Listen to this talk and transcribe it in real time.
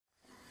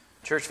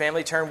Church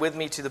family, turn with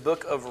me to the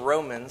book of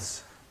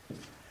Romans,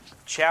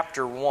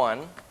 chapter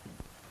 1.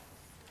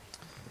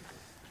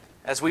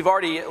 As we've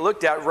already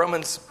looked at,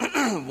 Romans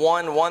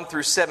 1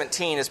 through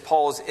 17 is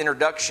Paul's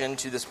introduction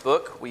to this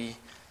book. We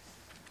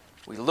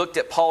looked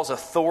at Paul's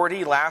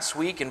authority last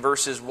week in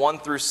verses 1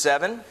 through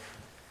 7.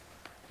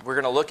 We're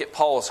going to look at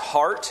Paul's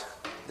heart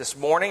this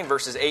morning,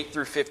 verses 8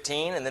 through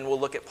 15, and then we'll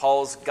look at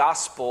Paul's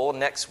gospel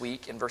next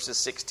week in verses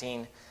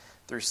 16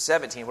 through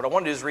 17. What I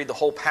want to do is read the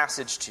whole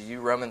passage to you,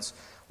 Romans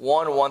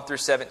 1 through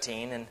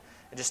 17, and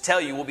just tell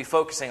you we'll be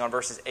focusing on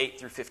verses 8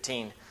 through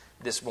 15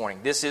 this morning.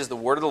 This is the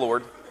word of the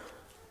Lord.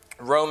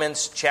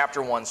 Romans chapter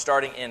 1,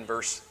 starting in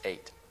verse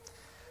 8.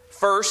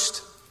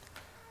 First,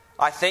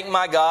 I thank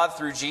my God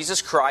through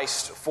Jesus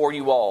Christ for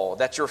you all,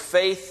 that your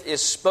faith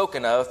is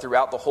spoken of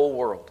throughout the whole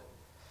world.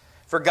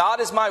 For God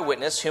is my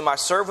witness, whom I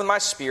serve with my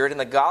spirit in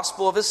the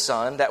gospel of his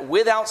Son, that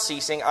without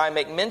ceasing I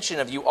make mention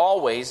of you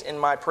always in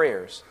my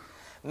prayers,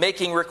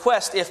 making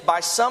request if by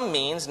some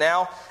means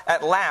now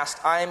at last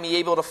I am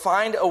able to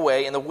find a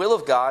way in the will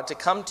of God to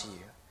come to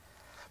you.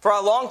 For I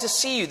long to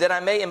see you, that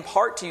I may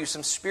impart to you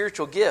some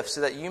spiritual gifts,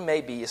 so that you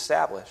may be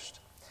established.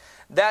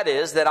 That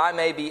is, that I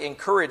may be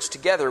encouraged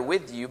together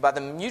with you by the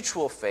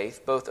mutual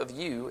faith both of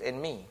you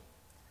and me.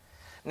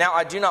 Now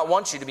I do not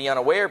want you to be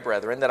unaware,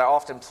 brethren, that I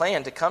often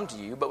planned to come to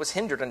you, but was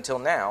hindered until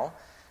now,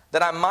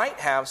 that I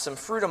might have some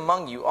fruit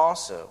among you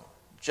also,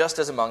 just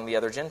as among the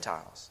other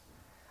Gentiles.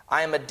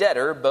 I am a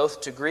debtor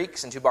both to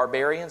Greeks and to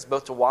barbarians,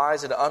 both to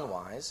wise and to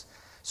unwise.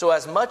 So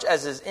as much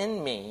as is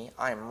in me,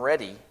 I am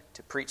ready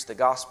to preach the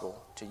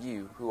gospel to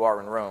you who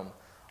are in Rome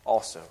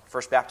also.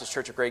 First Baptist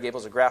Church of Grey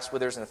Gables, the grass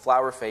withers and the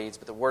flower fades,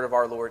 but the word of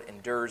our Lord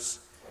endures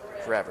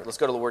forever. Let's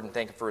go to the Lord and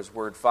thank him for his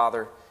word.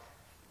 Father,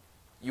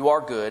 you are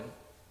good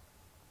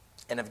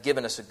and have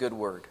given us a good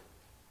word.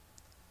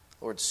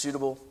 Lord,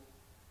 suitable,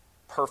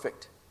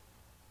 perfect,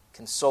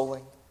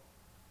 consoling,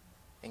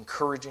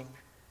 encouraging,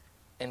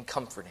 and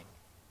comforting.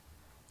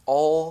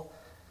 All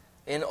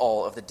in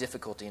all of the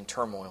difficulty and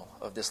turmoil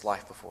of this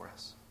life before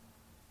us.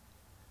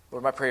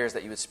 Lord, my prayer is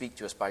that you would speak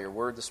to us by your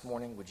word this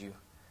morning. Would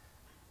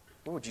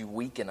you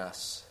weaken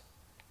us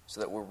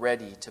so that we're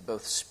ready to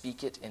both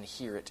speak it and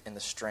hear it in the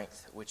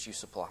strength which you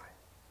supply.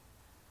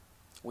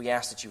 We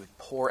ask that you would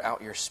pour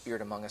out your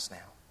Spirit among us now.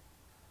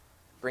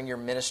 Bring your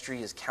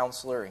ministry as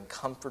counselor and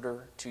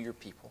comforter to your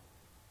people.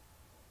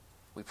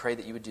 We pray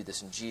that you would do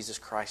this in Jesus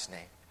Christ's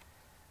name.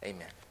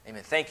 Amen.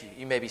 Amen. Thank you.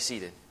 You may be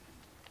seated.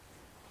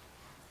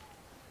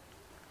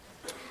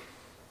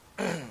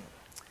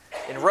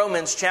 In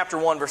Romans chapter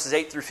 1, verses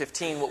 8 through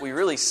 15, what we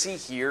really see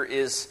here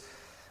is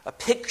a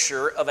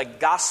picture of a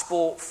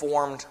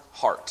gospel-formed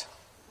heart.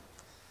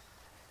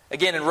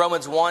 Again, in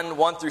Romans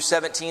 1 through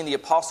 17, the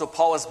Apostle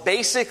Paul is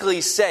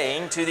basically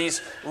saying to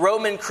these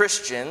Roman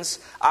Christians,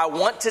 I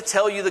want to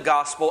tell you the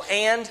gospel,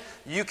 and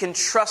you can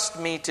trust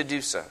me to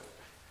do so.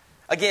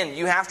 Again,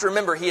 you have to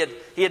remember, he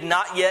had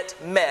not yet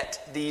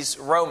met these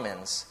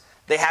Romans.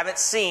 They haven't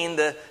seen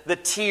the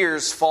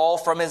tears fall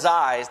from his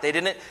eyes. They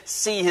didn't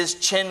see his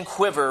chin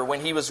quiver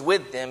when he was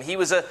with them. He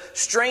was a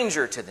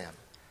stranger to them.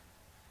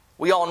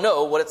 We all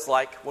know what it's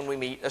like when we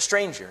meet a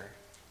stranger.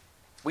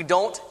 We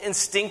don't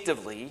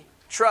instinctively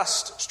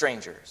trust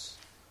strangers.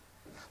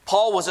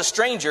 Paul was a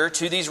stranger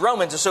to these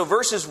Romans. And so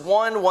verses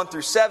 1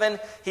 through 7,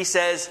 he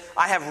says,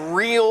 I have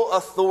real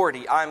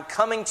authority. I'm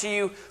coming to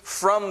you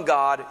from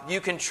God.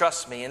 You can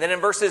trust me. And then in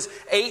verses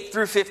 8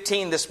 through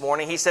 15 this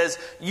morning, he says,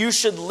 you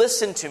should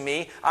listen to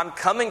me. I'm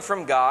coming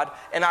from God,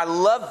 and I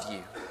love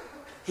you.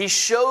 He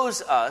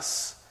shows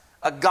us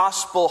a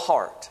gospel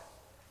heart.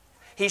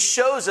 He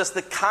shows us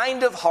the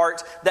kind of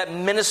heart that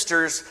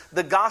ministers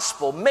the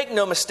gospel. Make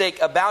no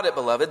mistake about it,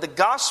 beloved. The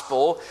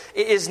gospel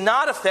is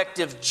not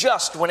effective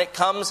just when it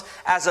comes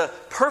as a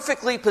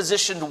perfectly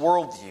positioned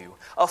worldview,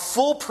 a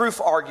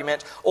foolproof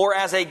argument, or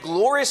as a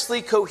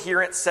gloriously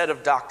coherent set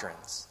of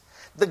doctrines.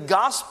 The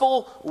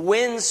gospel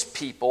wins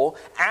people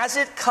as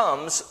it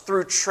comes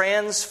through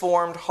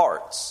transformed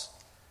hearts.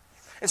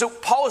 And so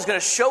Paul is going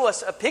to show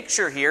us a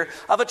picture here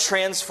of a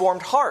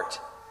transformed heart.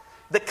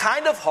 The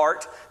kind of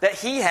heart that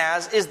he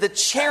has is the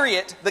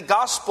chariot the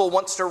gospel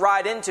wants to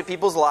ride into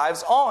people's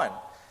lives on.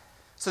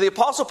 So the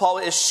Apostle Paul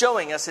is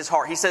showing us his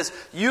heart. He says,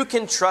 you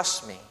can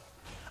trust me.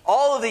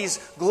 All of these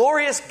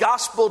glorious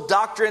gospel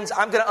doctrines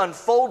I'm going to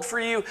unfold for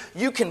you.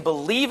 You can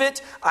believe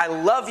it. I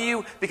love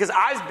you because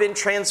I've been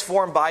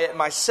transformed by it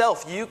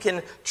myself. You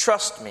can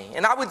trust me.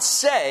 And I would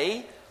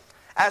say,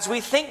 as we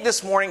think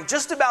this morning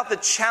just about the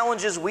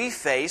challenges we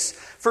face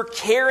for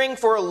caring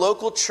for a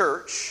local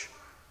church,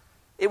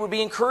 it would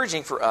be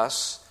encouraging for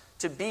us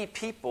to be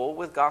people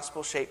with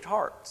gospel-shaped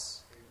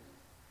hearts.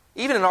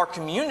 Even in our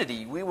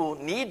community, we will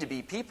need to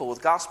be people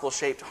with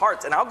gospel-shaped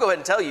hearts. And I'll go ahead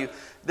and tell you,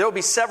 there will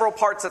be several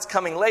parts that's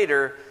coming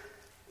later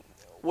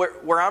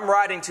where I'm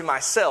writing to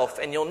myself,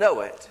 and you'll know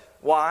it.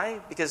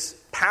 Why? Because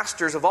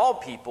pastors of all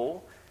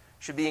people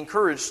should be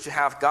encouraged to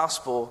have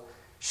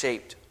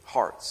gospel-shaped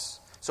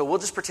hearts. So we'll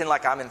just pretend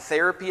like I'm in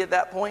therapy at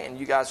that point, and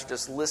you guys are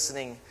just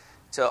listening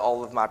to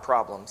all of my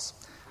problems.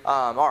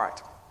 All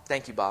right.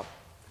 Thank you, Bob.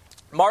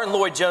 Martin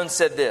Lloyd-Jones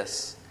said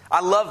this,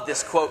 I love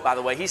this quote, by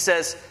the way. He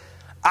says,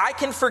 I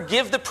can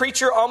forgive the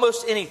preacher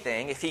almost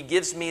anything if he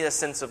gives me a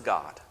sense of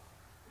God.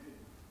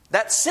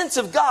 That sense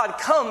of God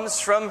comes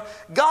from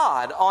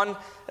God on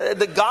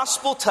the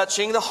gospel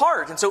touching the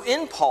heart. And so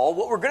in Paul,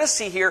 what we're going to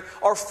see here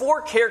are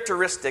 4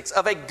 characteristics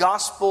of a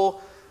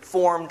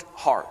gospel-formed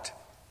heart.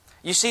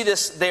 You see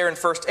this there in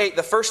verse 8.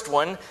 The first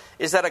one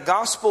is that a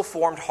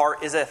gospel-formed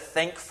heart is a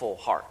thankful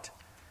heart.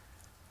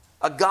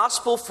 A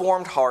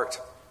gospel-formed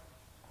heart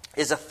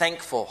is a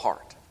thankful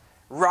heart.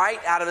 Right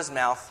out of his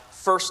mouth,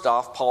 first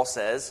off, Paul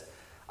says,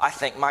 I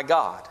thank my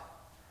God.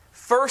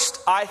 First,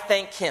 I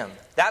thank Him.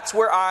 That's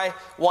where I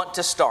want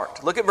to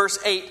start. Look at verse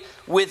 8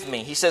 with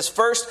me. He says,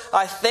 first,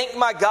 I thank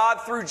my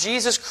God through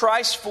Jesus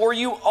Christ for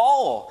you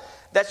all,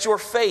 that your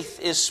faith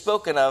is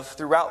spoken of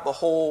throughout the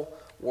whole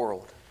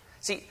world.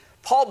 See,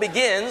 Paul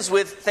begins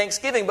with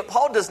thanksgiving, but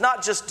Paul does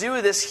not just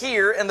do this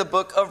here in the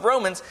book of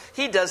Romans.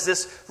 He does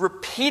this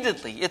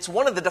repeatedly. It's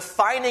one of the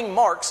defining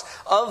marks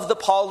of the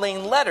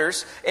Pauline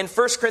letters in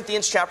 1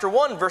 Corinthians chapter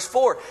 1, verse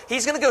 4.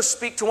 He's going to go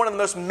speak to one of the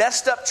most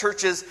messed up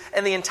churches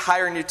in the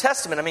entire New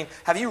Testament. I mean,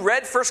 have you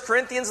read 1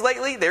 Corinthians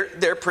lately?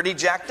 They're pretty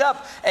jacked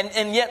up.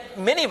 And yet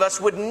many of us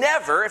would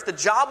never, if the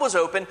job was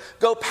open,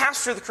 go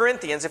pastor the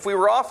Corinthians if we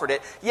were offered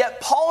it.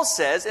 Yet Paul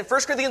says in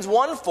 1 Corinthians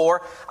 1:4,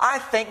 I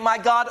thank my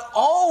God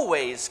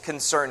always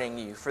concerning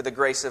you for the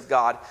grace of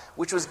God,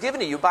 which was given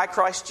to you by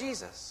Christ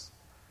Jesus.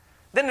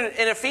 Then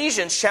in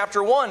Ephesians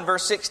chapter 1,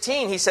 verse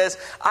 16, he says,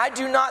 I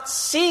do not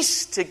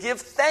cease to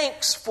give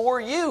thanks for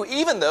you,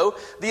 even though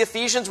the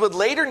Ephesians would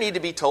later need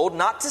to be told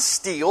not to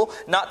steal,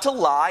 not to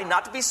lie,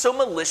 not to be so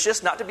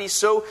malicious, not to be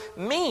so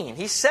mean.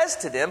 He says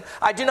to them,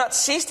 I do not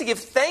cease to give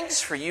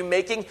thanks for you,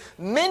 making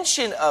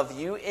mention of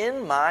you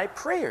in my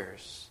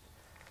prayers.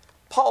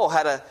 Paul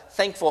had a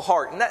thankful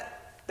heart, and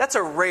that's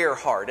a rare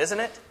heart, isn't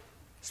it?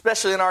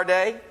 Especially in our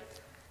day.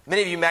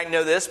 Many of you might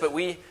know this, but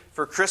we,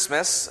 for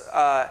Christmas,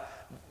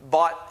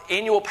 bought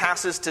annual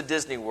passes to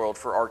Disney World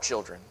for our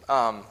children.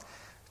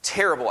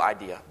 Terrible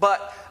idea.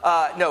 But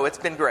no, it's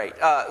been great.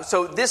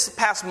 So this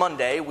past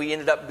Monday, we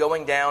ended up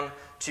going down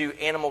to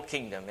Animal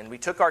Kingdom. And we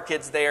took our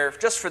kids there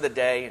just for the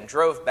day and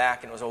drove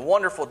back. And it was a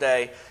wonderful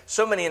day.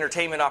 So many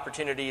entertainment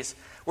opportunities.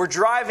 We're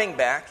driving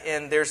back,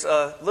 and there's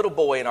a little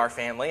boy in our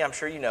family. I'm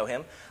sure you know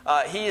him.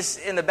 He's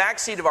in the back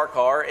seat of our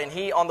car, and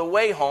he, on the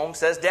way home,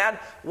 says, Dad,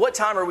 what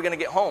time are we going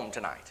to get home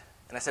tonight?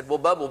 And I said, well,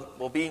 Bub,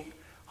 we'll be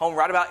home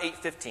right about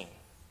 8:15. And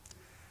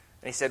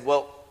he said,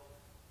 well,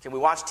 can we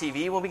watch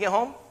TV when we get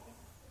home?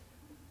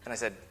 And I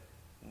said,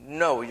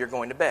 no, you're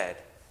going to bed.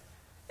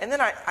 And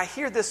then I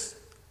hear this,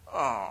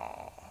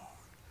 oh.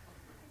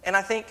 And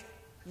I think,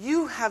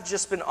 you have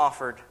just been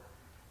offered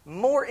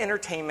more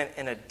entertainment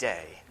in a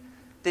day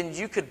than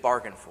you could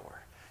bargain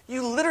for.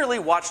 You literally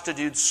watched a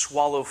dude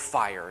swallow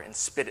fire and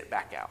spit it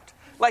back out.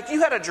 Like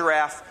you had a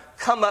giraffe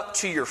come up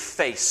to your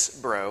face,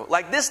 bro.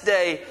 Like this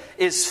day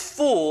is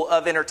full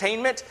of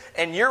entertainment,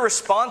 and your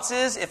response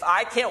is, if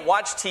I can't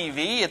watch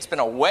TV, it's been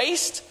a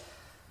waste.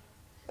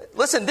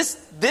 Listen,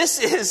 this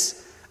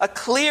is a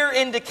clear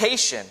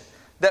indication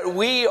that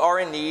we are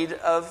in need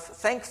of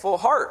thankful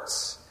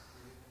hearts.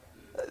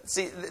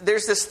 See,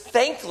 there's this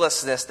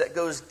thanklessness that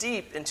goes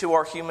deep into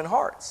our human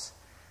hearts.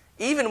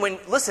 Even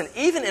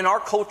in our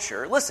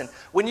culture,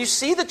 when you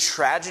see the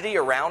tragedy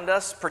around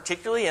us,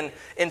 particularly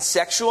in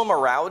sexual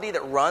morality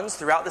that runs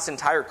throughout this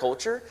entire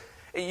culture,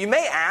 you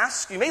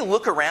may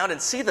look around and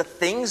see the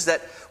things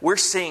that we're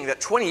seeing that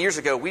 20 years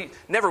ago we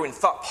never even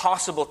thought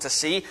possible to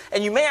see.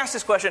 And you may ask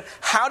this question,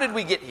 how did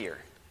we get here?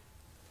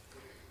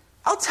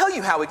 I'll tell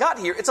you how we got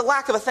here. It's a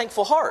lack of a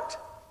thankful heart.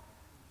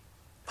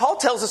 Paul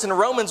tells us in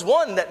Romans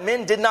 1 that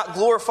men did not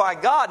glorify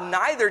God,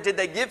 neither did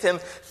they give Him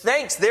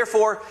thanks.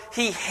 Therefore,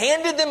 He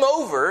handed them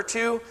over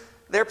to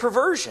their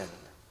perversion.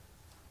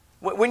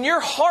 When your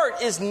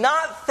heart is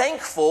not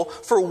thankful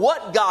for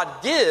what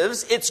God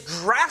gives, it's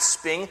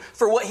grasping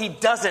for what He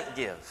doesn't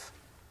give.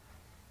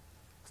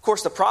 Of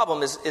course, the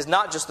problem is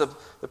not just the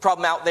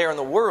problem out there in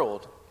the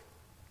world.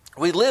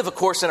 We live, of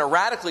course, in a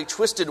radically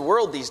twisted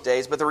world these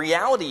days, but the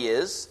reality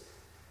is,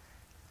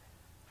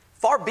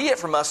 far be it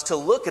from us to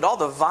look at all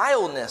the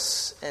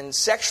vileness and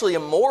sexually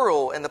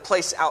immoral in the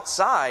place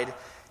outside.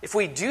 If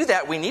we do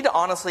that, we need to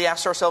honestly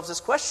ask ourselves this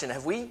question.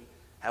 Have we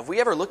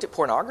ever looked at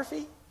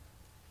pornography?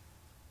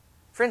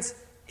 Friends,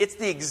 it's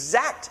the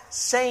exact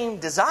same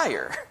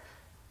desire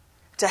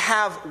to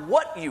have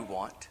what you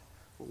want,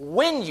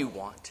 when you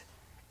want,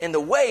 in the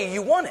way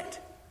you want it.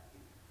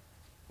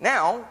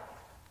 Now,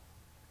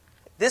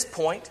 at this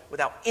point,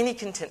 without any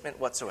contentment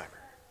whatsoever.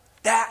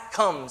 That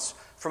comes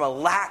from a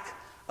lack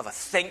of a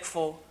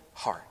thankful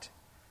heart.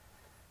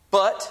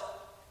 But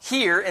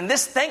here, in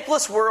this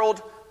thankless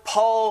world,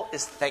 Paul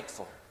is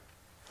thankful.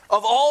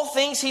 Of all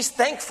things, he's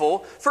thankful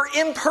for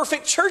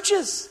imperfect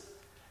churches.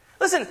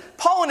 Listen,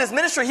 Paul in his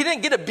ministry, he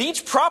didn't get a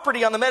beach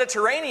property on the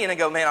Mediterranean and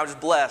go, man, I'm just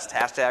blessed,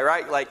 hashtag,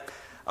 right? Like,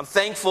 I'm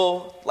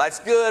thankful, life's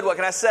good, what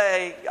can I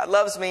say? God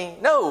loves me.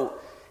 No,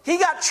 he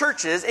got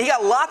churches, he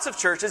got lots of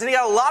churches, and he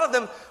got a lot of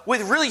them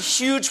with really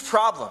huge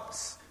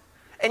problems.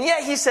 And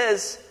yet he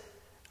says,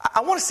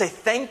 I want to say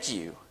thank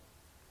you.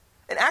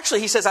 And actually,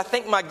 he says, I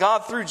thank my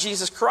God through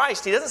Jesus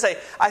Christ. He doesn't say,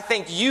 I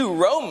thank you,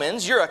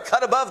 Romans. You're a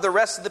cut above the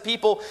rest of the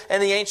people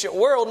in the ancient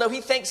world. No, he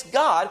thanks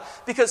God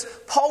because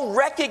Paul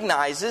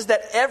recognizes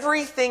that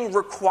everything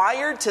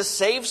required to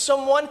save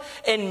someone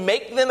and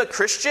make them a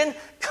Christian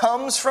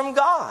comes from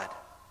God.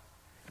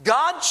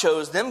 God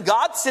chose them.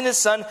 God sent his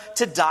Son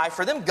to die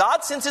for them.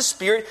 God sends his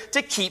Spirit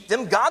to keep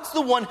them. God's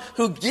the one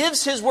who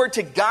gives his word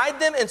to guide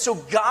them. And so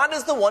God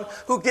is the one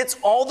who gets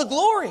all the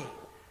glory.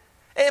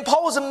 And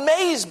Paul was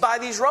amazed by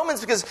these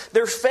Romans because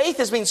their faith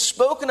is being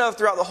spoken of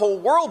throughout the whole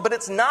world, but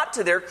it's not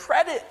to their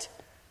credit.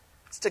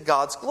 It's to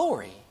God's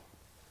glory.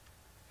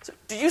 So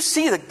do you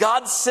see the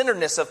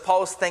God-centeredness of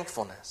Paul's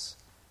thankfulness?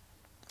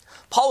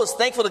 Paul is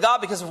thankful to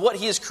God because of what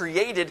he has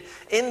created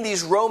in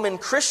these Roman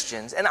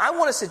Christians. And I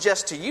want to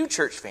suggest to you,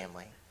 church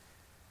family,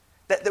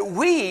 that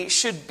we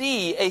should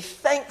be a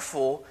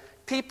thankful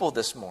people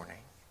this morning.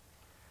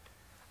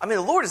 I mean,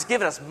 the Lord has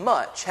given us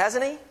much,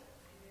 hasn't he?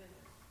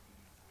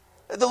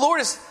 The Lord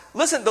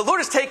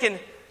has taken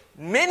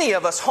many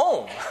of us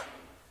home.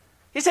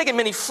 He's taken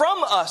many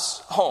from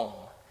us home.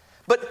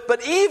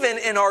 But even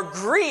in our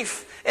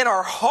grief, in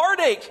our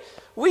heartache,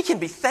 we can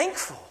be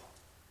thankful.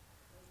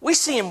 We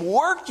see him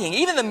working.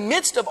 Even in the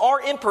midst of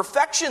our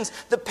imperfections,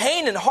 the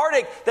pain and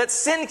heartache that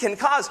sin can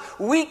cause,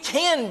 we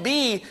can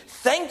be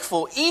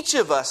thankful. Each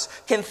of us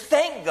can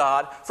thank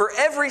God for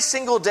every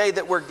single day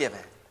that we're given.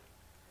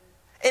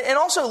 And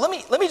also, let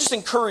me just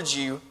encourage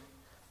you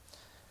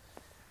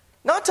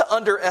not to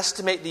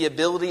underestimate the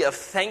ability of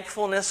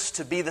thankfulness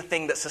to be the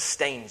thing that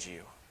sustains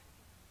you.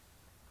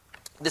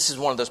 This is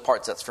one of those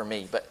parts that's for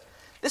me, but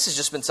this has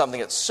just been something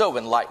that's so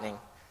enlightening.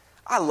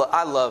 I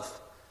love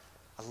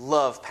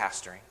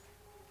pastoring.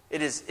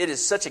 It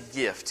is such a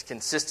gift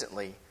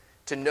consistently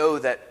to know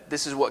that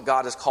this is what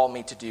God has called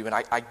me to do, and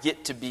I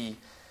get to be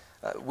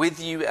with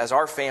you as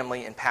our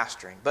family in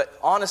pastoring. But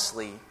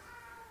honestly,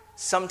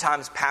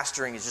 sometimes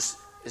pastoring is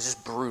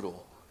just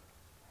brutal.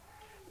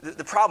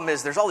 The problem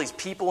is there's all these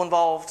people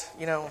involved,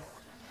 you know.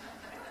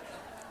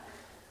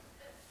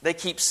 They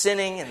keep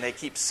sinning and they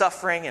keep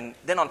suffering. And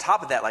then on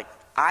top of that, like,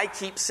 I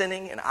keep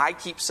sinning and I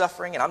keep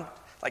suffering. And I'm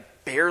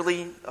like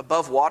barely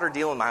above water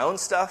dealing with my own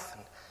stuff.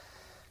 And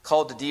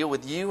called to deal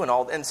with you and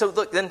all. And so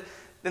look, then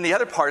the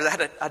other part is I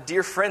had a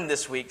dear friend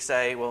this week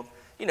say, well,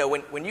 you know,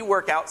 when you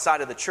work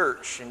outside of the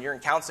church and you're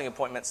in counseling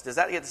appointments, does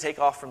that get to take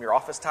off from your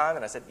office time?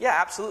 And I said, yeah,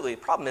 absolutely.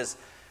 The problem is,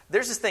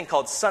 there's this thing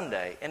called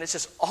Sunday, and it's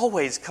just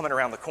always coming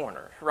around the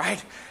corner,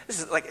 right? This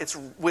is like, it's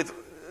with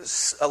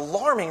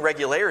alarming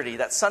regularity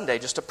that Sunday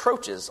just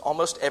approaches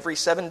almost every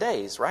 7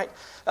 days, right?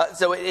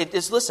 So it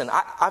is, listen,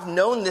 I've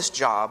known this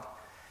job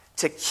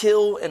to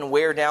kill and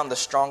wear down the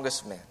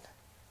strongest men.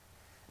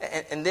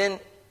 And then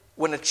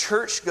when a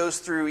church goes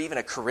through even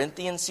a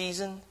Corinthian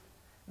season,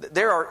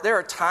 there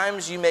are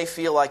times you may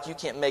feel like you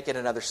can't make it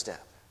another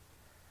step.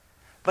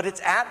 But it's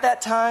at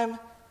that time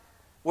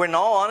where, in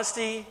all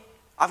honesty,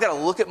 I've got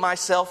to look at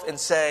myself and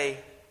say,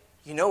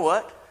 you know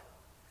what?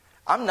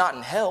 I'm not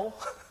in hell.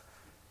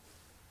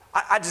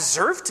 I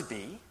deserve to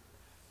be,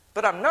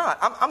 but I'm not.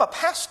 I'm a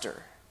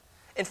pastor.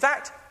 In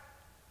fact,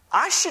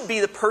 I should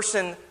be the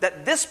person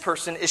that this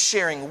person is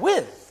sharing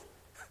with.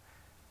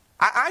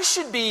 I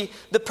should be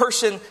the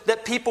person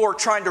that people are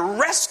trying to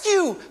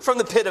rescue from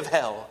the pit of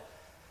hell.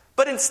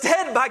 But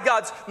instead, by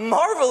God's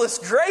marvelous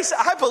grace,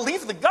 I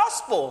believe the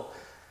gospel.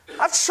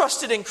 I've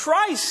trusted in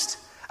Christ.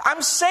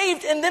 I'm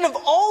saved, and then of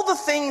all the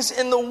things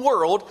in the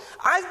world,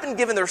 I've been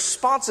given the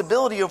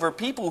responsibility over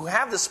people who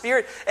have the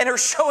Spirit and are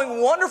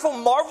showing wonderful,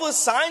 marvelous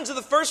signs of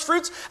the first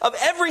fruits of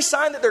every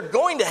sign that they're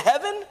going to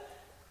heaven.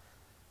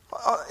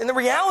 In the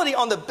reality,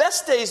 on the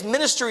best days,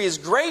 ministry is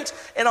great,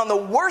 and on the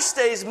worst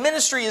days,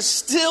 ministry is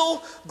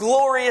still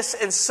glorious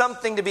and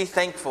something to be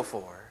thankful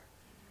for.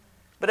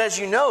 But as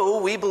you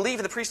know, we believe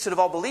in the priesthood of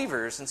all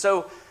believers, and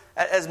so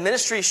as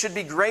ministry should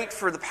be great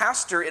for the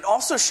pastor, it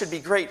also should be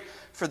great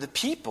for the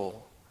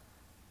people.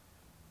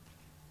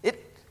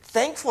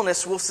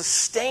 Thankfulness will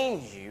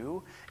sustain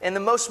you in the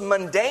most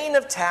mundane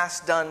of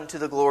tasks done to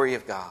the glory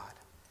of God.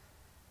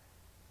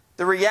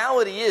 The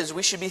reality is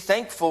we should be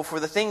thankful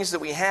for the things that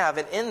we have,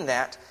 and in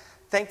that,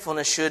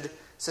 thankfulness should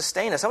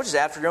sustain us. I would just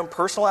add for your own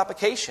personal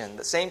application,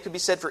 the same could be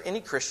said for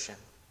any Christian.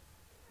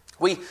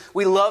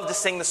 We love to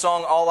sing the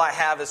song, All I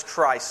Have Is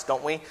Christ,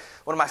 don't we?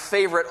 One of my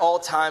favorite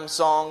all-time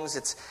songs.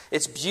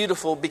 It's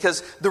beautiful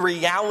because the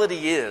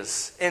reality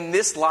is, in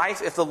this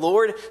life, if the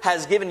Lord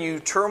has given you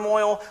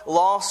turmoil,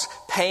 loss,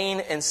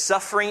 pain, and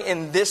suffering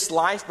in this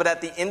life, but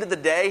at the end of the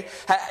day,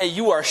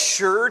 you are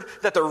assured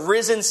that the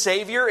risen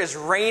Savior is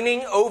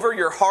reigning over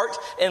your heart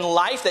and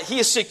life, that He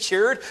has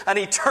secured an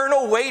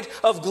eternal weight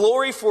of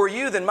glory for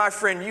you, then my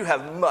friend, you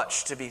have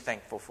much to be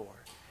thankful for.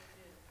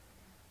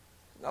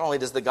 Not only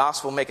does the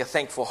gospel make a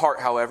thankful heart,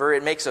 however,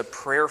 it makes a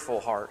prayerful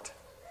heart.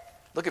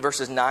 Look at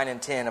verses 9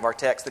 and 10 of our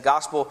text. The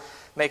gospel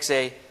makes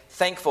a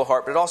thankful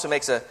heart, but it also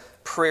makes a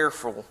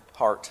prayerful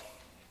heart.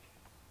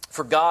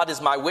 For God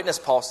is my witness,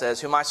 Paul says,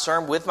 whom I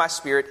serve with my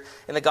spirit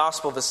in the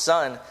gospel of His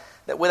Son,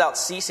 that without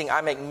ceasing I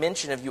make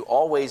mention of you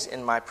always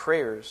in my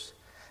prayers,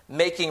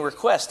 making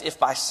request, if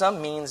by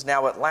some means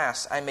now at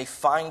last I may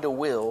find a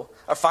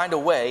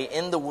way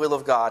in the will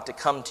of God to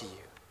come to you.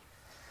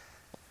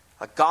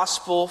 A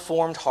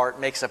gospel-formed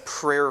heart makes a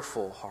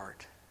prayerful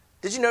heart.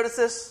 Did you notice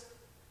this?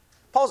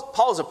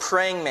 Paul is a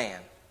praying man.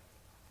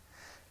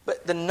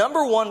 But the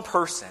number one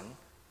person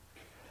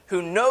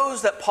who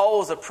knows that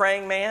Paul is a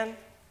praying man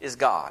is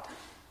God.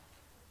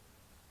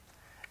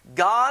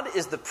 God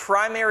is the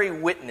primary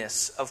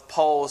witness of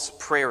Paul's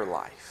prayer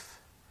life.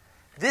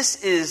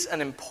 This is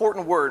an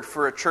important word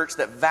for a church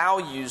that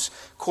values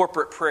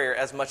corporate prayer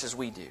as much as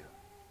we do.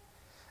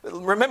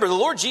 Remember, the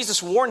Lord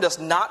Jesus warned us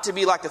not to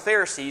be like the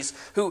Pharisees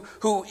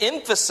who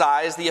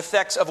emphasize the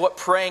effects of what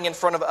praying in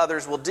front of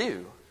others will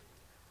do.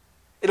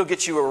 It'll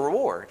get you a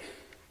reward.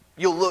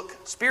 You'll look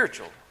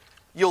spiritual.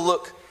 You'll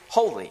look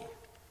holy.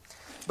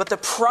 But the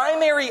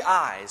primary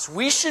eyes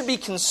we should be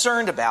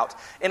concerned about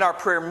in our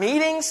prayer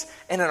meetings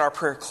and in our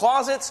prayer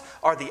closets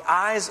are the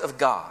eyes of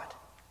God.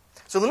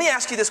 So let me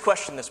ask you this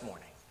question this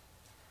morning.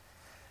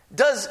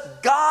 Does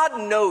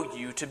God know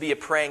you to be a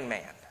praying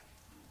man?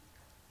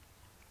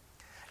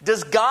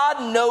 Does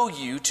God know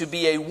you to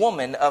be a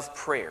woman of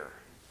prayer?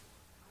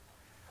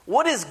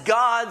 What is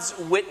God's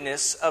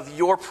witness of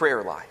your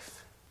prayer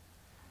life?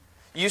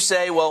 You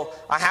say, well,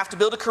 I have to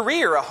build a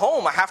career, a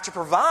home, I have to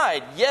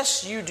provide.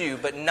 Yes, you do,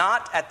 but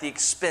not at the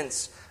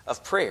expense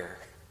of prayer.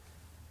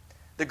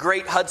 The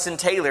great Hudson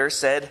Taylor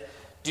said,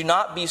 do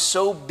not be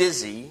so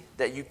busy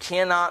that you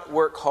cannot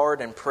work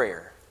hard in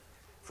prayer,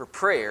 for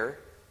prayer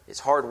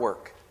is hard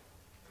work.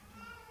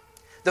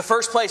 The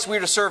first place we are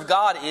to serve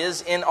God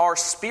is in our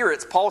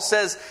spirits. Paul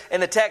says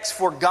in the text,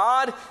 for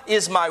God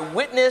is my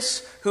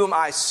witness, whom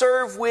I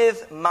serve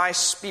with my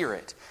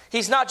spirit.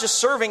 He's not just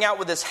serving out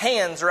with his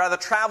hands or out of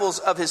the travels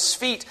of his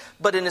feet,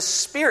 but in his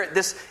spirit,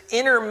 this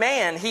inner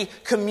man, he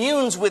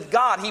communes with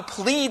God. He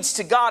pleads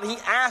to God. He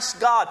asks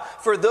God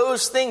for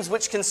those things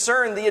which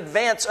concern the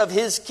advance of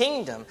his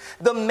kingdom.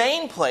 The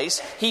main place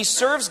he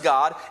serves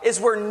God is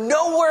where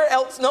no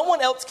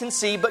one else can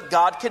see, but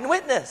God can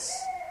witness.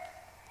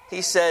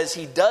 He says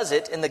he does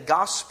it in the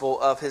gospel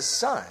of his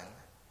Son.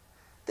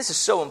 This is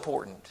so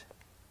important.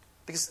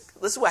 Because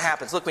this is what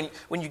happens. Look,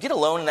 when you get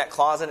alone in that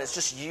closet and it's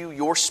just you,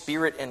 your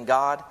spirit, and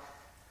God,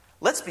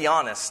 let's be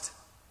honest,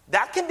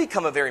 that can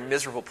become a very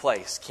miserable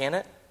place, can't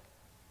it?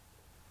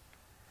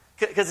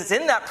 Because it's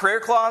in that prayer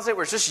closet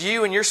where it's just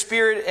you and your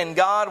spirit and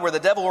God, where the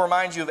devil will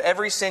remind you of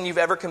every sin you've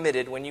ever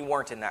committed when you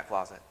weren't in that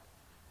closet.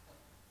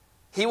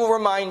 He will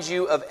remind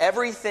you of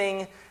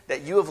everything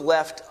that you have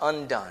left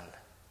undone.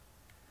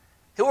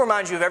 He'll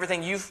remind you of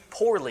everything you've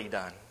poorly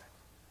done.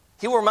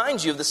 He'll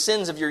remind you of the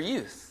sins of your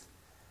youth.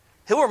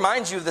 He'll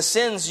remind you of the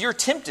sins you're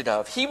tempted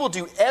of. He will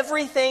do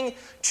everything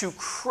to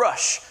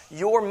crush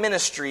your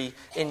ministry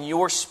in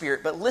your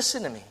spirit. But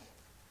listen to me.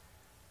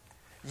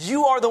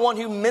 You are the one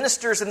who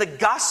ministers in the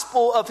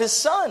gospel of his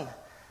Son.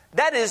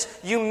 That is,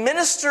 you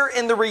minister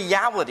in the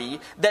reality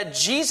that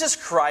Jesus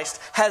Christ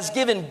has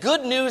given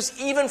good news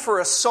even for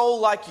a soul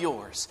like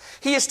yours.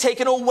 He has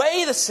taken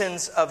away the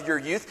sins of your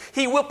youth.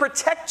 He will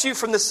protect you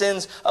from the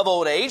sins of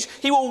old age.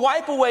 He will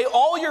wipe away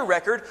all your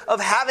record of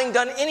having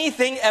done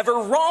anything ever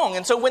wrong.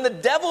 And so when the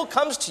devil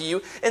comes to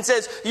you and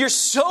says, you're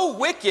so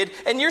wicked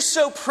and you're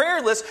so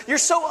prayerless, you're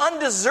so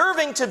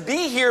undeserving to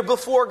be here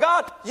before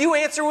God, you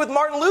answer with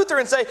Martin Luther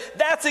and say,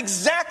 that's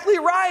exactly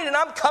right, and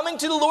I'm coming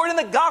to the Lord in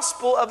the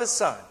gospel of his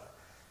Son.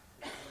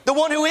 The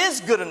one who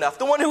is good enough,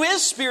 the one who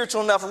is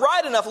spiritual enough,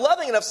 right enough,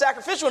 loving enough,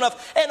 sacrificial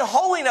enough, and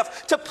holy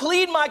enough to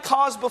plead my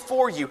cause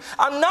before you.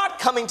 I'm not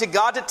coming to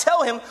God to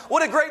tell him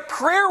what a great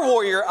prayer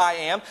warrior I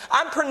am.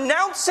 I'm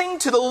pronouncing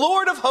to the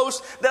Lord of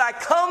hosts that I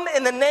come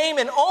in the name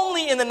and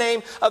only in the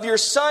name of your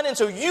Son, and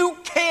so you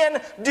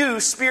can do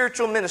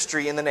spiritual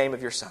ministry in the name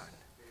of your Son.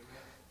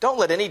 Don't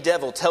let any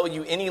devil tell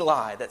you any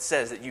lie that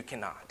says that you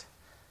cannot.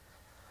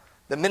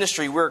 The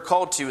ministry we're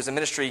called to is a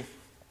ministry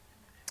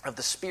of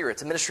the Spirit.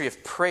 It's a ministry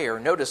of prayer.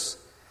 Notice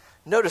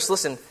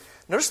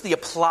the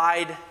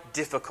applied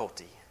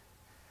difficulty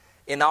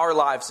in our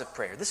lives of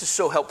prayer. This is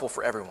so helpful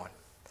for everyone.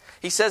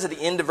 He says at the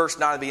end of verse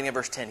 9, at the beginning of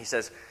verse 10, he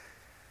says,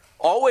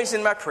 always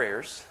in my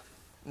prayers,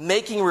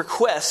 making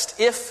request,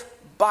 if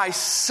by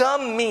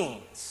some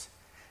means,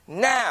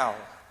 now,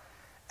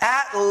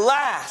 at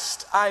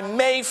last, I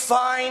may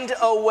find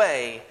a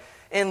way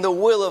in the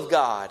will of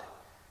God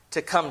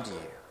to come to you.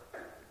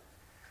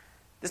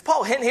 Does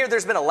Paul hint here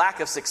there's been a lack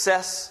of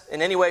success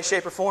in any way,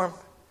 shape, or form?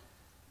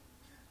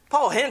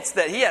 Paul hints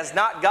that he has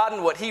not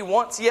gotten what he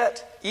wants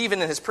yet,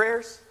 even in his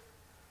prayers.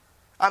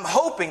 I'm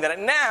hoping that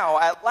now,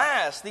 at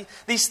last,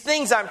 these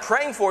things I'm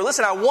praying for,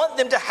 listen, I want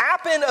them to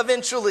happen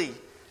eventually.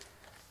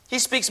 He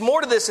speaks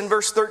more to this in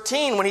verse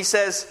 13 when he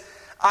says,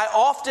 I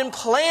often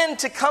planned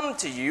to come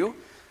to you,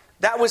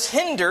 that was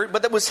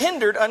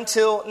hindered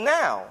until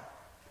now.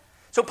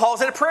 So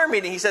Paul's in a prayer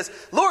meeting. He says,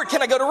 Lord,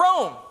 can I go to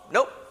Rome?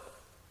 Nope.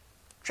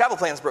 Travel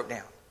plans broke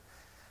down.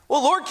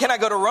 Well, Lord, can I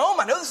go to Rome?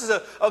 I know this is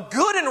a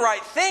good and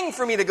right thing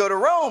for me to go to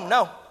Rome.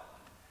 No.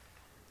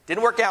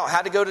 Didn't work out.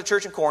 Had to go to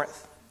church in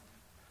Corinth.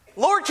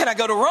 Lord, can I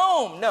go to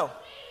Rome? No.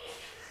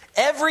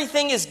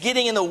 Everything is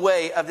getting in the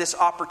way of this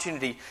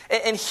opportunity.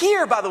 And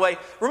here, by the way,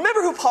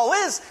 remember who Paul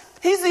is.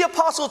 He's the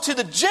apostle to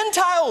the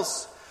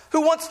Gentiles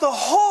who wants the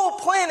whole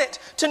planet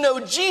to know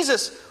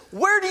Jesus.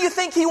 Where do you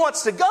think he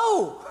wants to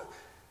go?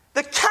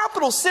 The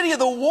capital city of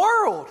the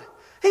world.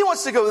 He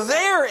wants to go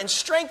there and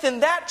strengthen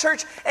that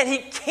church, and he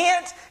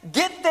can't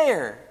get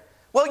there.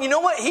 Well, you know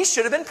what? He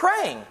should have been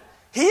praying.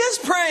 He is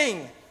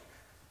praying.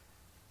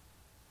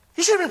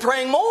 He should have been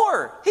praying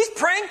more. He's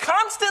praying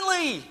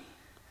constantly.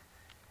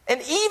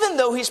 And even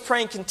though he's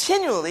praying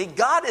continually,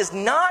 God is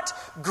not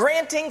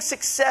granting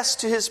success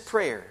to his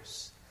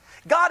prayers.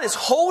 God is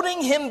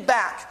holding him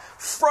back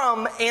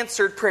from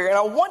answered prayer. And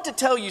I want to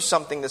tell you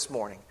something this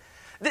morning.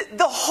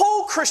 The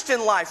whole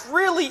Christian life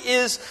really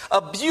is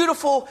a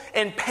beautiful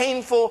and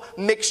painful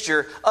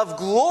mixture of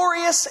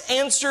glorious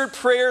answered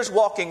prayers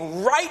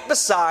walking right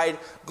beside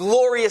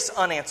glorious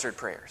unanswered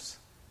prayers.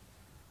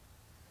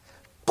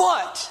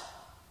 But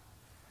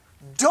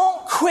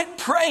don't quit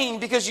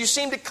praying because you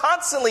seem to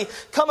constantly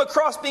come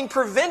across being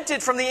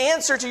prevented from the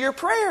answer to your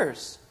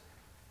prayers.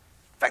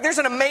 In fact, there's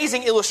an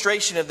amazing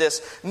illustration of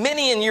this.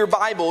 Many in your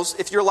Bibles,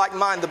 if you're like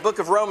mine, the book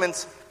of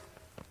Romans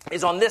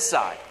is on this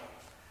side.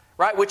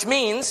 Right? Which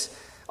means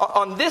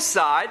on this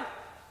side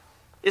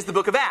is the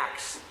book of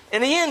Acts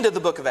and the end of the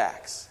book of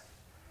Acts.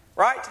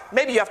 Right?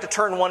 Maybe you have to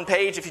turn one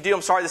page. If you do,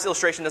 I'm sorry, this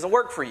illustration doesn't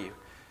work for you.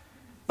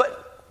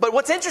 But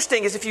what's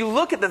interesting is if you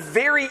look at the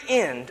very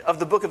end of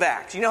the book of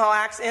Acts, you know how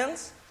Acts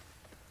ends?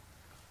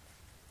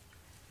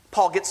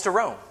 Paul gets to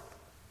Rome.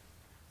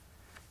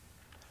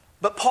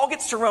 But Paul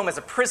gets to Rome as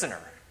a prisoner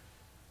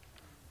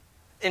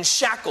in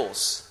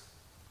shackles.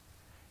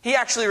 He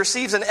actually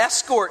receives an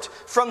escort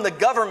from the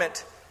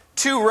government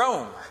to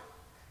Rome.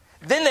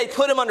 Then they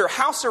put him under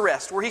house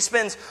arrest where he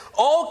spends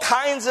all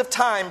kinds of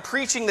time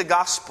preaching the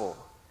gospel.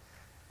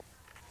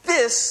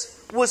 This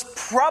was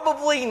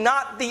probably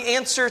not the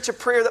answer to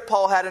prayer that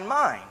Paul had in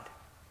mind.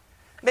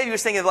 Maybe he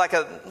was thinking of like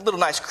a little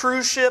nice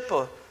cruise ship,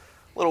 a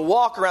little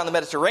walk around the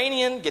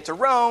Mediterranean, get to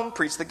Rome,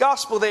 preach the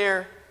gospel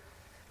there.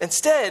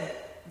 Instead,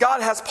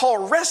 God has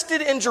Paul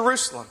arrested in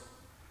Jerusalem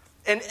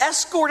and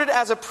escorted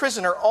as a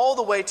prisoner all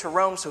the way to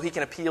Rome so he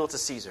can appeal to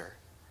Caesar.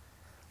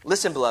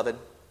 Listen, beloved.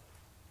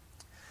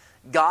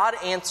 God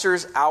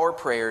answers our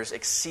prayers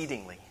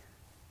exceedingly,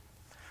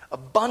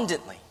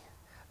 abundantly,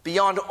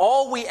 beyond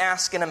all we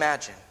ask and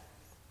imagine.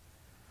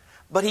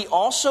 But he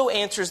also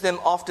answers them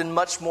often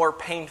much more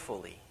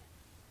painfully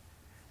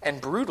and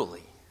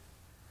brutally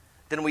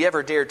than we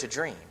ever dared to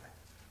dream.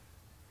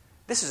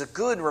 This is a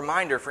good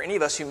reminder for any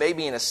of us who may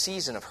be in a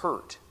season of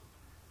hurt.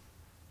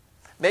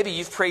 Maybe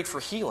you've prayed for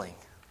healing.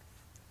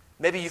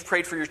 Maybe you've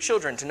prayed for your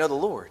children to know the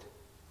Lord.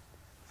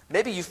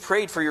 Maybe you've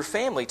prayed for your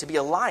family to be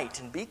a light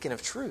and beacon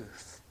of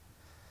truth.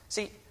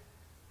 See,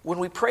 when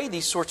we pray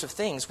these sorts of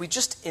things, we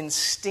just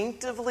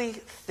instinctively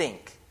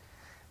think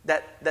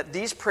that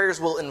these prayers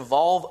will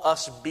involve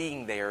us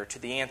being there to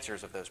the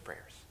answers of those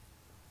prayers.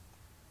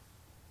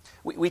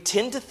 We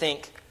tend to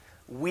think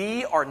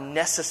we are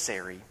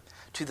necessary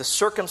to the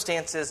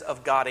circumstances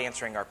of God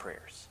answering our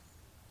prayers.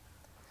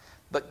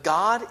 But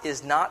God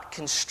is not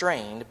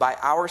constrained by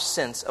our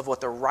sense of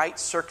what the right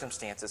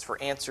circumstances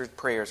for answered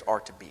prayers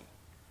are to be.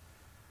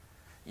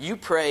 You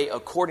pray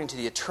according to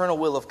the eternal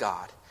will of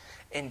God,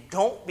 and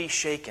don't be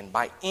shaken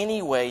by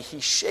any way he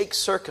shakes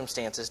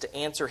circumstances to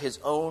answer his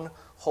own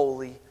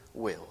holy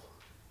will.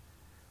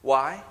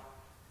 Why?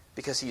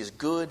 Because he is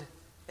good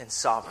and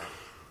sovereign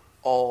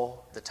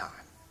all the time.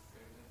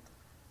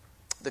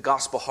 The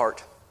gospel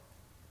heart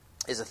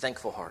is a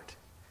thankful heart.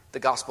 The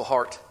gospel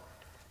heart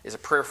is a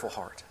prayerful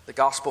heart. The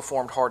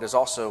gospel-formed heart is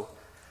also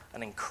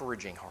an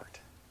encouraging heart.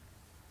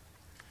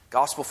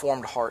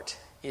 Gospel-formed heart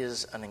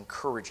is an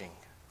encouraging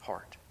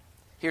heart.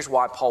 Here's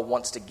why Paul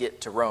wants to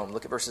get to Rome.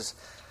 Look at verses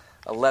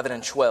 11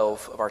 and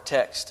 12 of our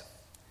text.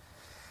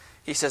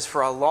 He says,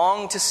 "For I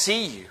long to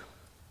see you,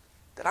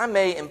 that I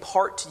may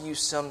impart to you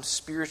some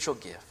spiritual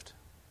gift,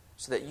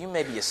 so that you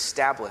may be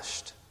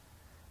established.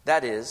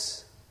 That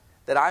is,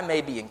 that I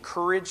may be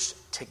encouraged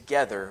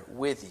together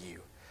with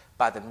you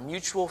by the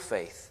mutual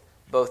faith,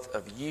 both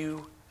of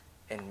you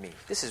and me."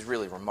 This is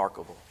really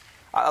remarkable.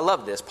 I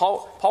love this.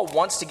 Paul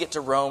wants to get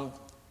to Rome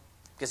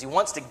because he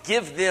wants to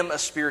give them a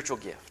spiritual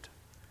gift.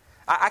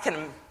 I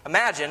can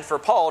imagine for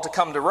Paul to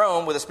come to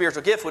Rome with a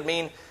spiritual gift would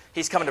mean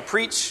he's coming to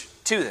preach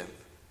to them.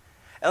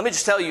 And let me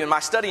just tell you, in my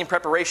study and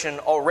preparation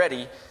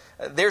already,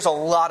 there's a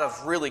lot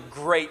of really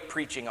great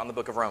preaching on the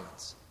book of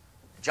Romans.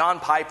 John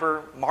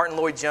Piper, Martin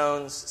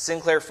Lloyd-Jones,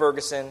 Sinclair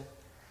Ferguson.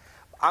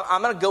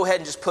 I'm going to go ahead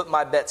and just put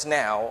my bets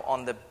now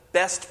on the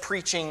best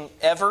preaching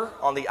ever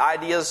on the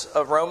ideas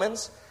of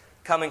Romans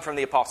coming from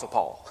the Apostle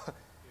Paul.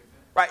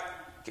 Right?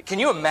 Can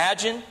you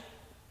imagine?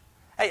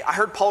 Hey, I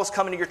heard Paul's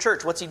coming to your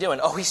church. What's he doing?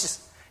 Oh, he's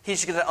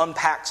just going to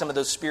unpack some of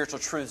those spiritual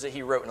truths that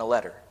he wrote in a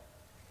letter.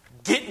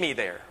 Get me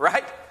there,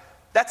 right?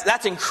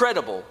 That's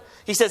incredible.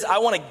 He says, I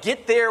want to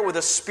get there with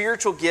a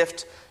spiritual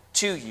gift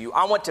to you.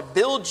 I want to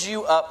build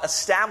you up,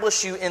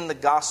 establish you in the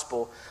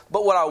gospel.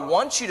 But what I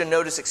want you to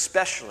notice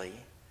especially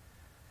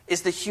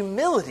is the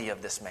humility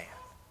of this man.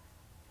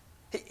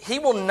 He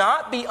will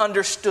not be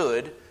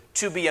understood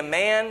to be a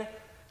man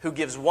who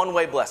gives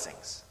one-way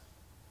blessings.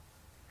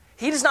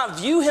 He does not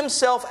view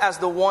himself as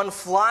the one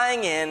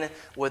flying in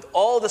with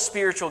all the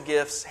spiritual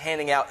gifts,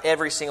 handing out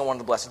every single one of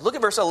the blessings. Look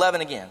at verse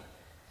 11 again.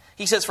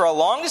 He says, "For I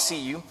long to see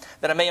you,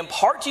 that I may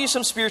impart to you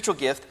some spiritual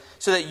gift,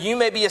 so that you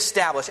may be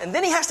established." And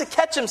then he has to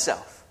catch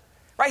himself.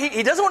 Right?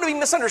 He doesn't want to be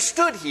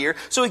misunderstood here.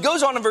 So he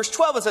goes on in verse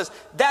 12 and says,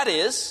 "That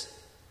is,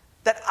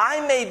 that I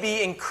may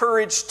be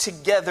encouraged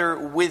together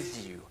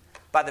with you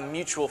by the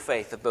mutual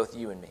faith of both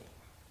you and me."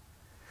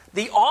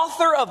 The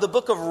author of the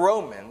book of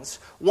Romans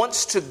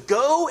wants to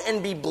go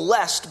and be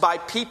blessed by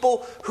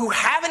people who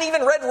haven't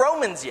even read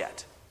Romans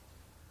yet.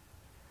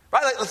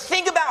 Right? Like,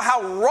 think about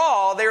how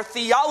raw their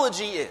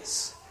theology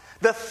is.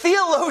 The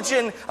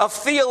theologian of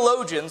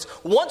theologians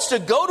wants to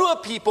go to a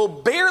people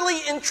barely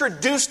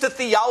introduced to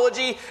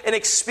theology and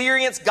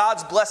experience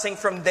God's blessing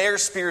from their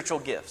spiritual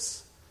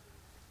gifts.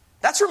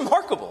 That's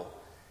remarkable.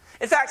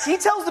 In fact, he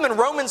tells them in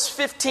Romans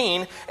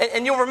 15,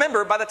 and you'll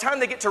remember, by the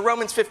time they get to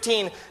Romans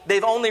 15,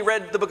 they've only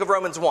read the book of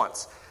Romans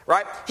once,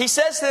 right? He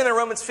says to them in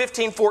Romans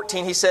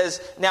 15:14, he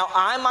says, "Now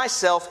I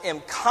myself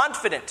am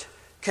confident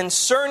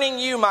concerning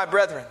you, my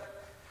brethren,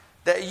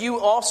 that you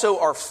also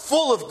are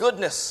full of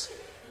goodness,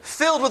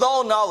 filled with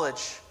all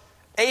knowledge,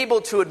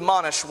 able to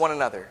admonish one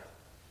another."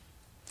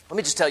 Let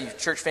me just tell you,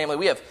 church family,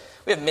 we have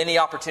many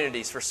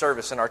opportunities for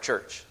service in our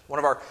church. One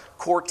of our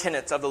core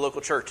tenets of the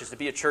local church is to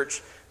be a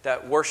church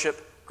that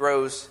worship,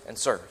 grows, and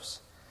serves.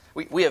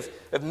 We have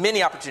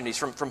many opportunities,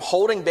 from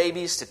holding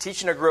babies to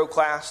teaching a grow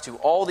class to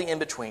all the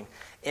in-between.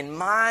 And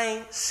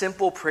my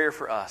simple prayer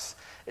for us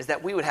is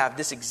that we would have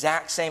this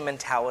exact same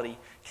mentality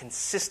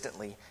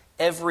consistently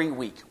every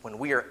week when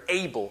we are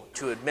able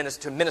to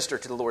minister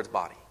to the Lord's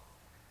body.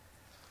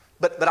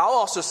 But I'll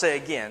also say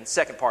again,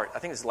 second part, I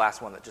think this is the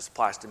last one that just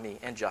applies to me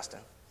and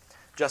Justin.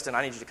 Justin,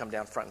 I need you to come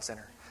down front and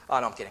center. Oh,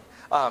 no, I'm kidding.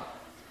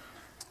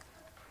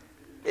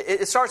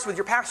 It starts with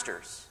your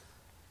pastors.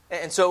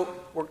 And so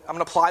I'm going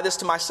to apply this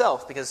to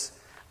myself because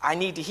I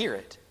need to hear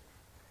it.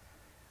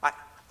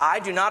 I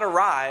do not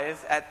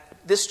arrive at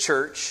this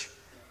church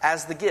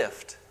as the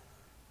gift.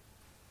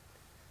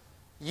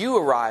 You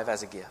arrive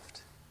as a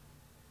gift.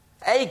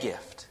 A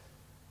gift.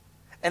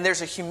 And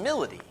there's a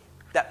humility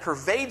that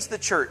pervades the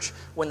church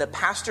when the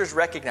pastors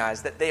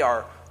recognize that they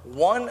are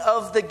one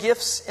of the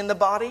gifts in the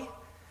body,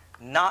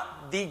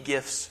 not the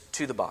gifts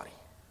to the body.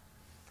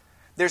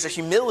 There's a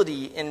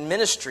humility in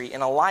ministry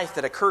in a life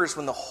that occurs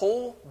when the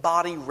whole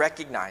body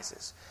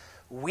recognizes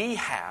we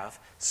have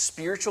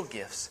spiritual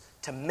gifts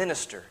to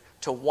minister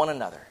to one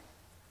another.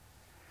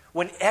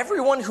 When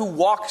everyone who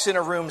walks in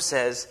a room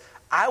says,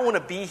 "I want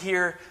to be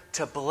here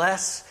to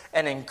bless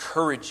and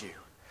encourage you,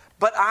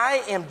 but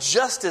I am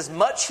just as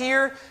much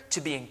here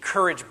to be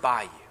encouraged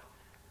by you,"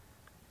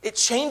 it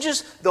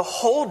changes the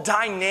whole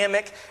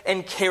dynamic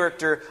and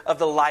character of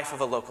the life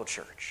of a local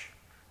church.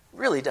 It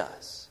really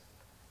does.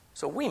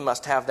 So we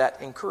must have that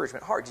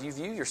encouragement heart. Do you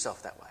view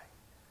yourself that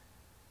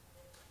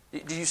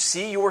way? Do you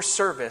see your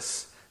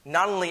service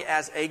not only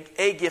as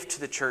a gift to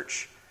the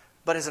church,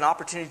 but as an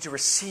opportunity to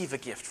receive a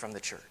gift from the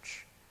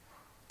church?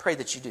 Pray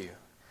that you do.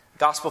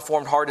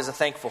 Gospel-formed heart is a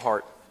thankful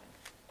heart.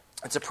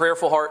 It's a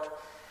prayerful heart.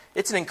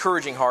 It's an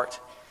encouraging heart.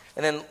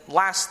 And then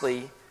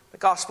lastly, the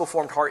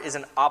gospel-formed heart is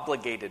an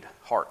obligated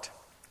heart.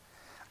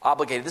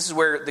 Obligated. This is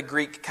where the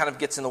Greek kind of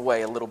gets in the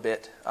way a little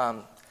bit.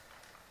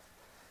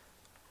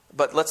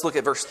 But let's look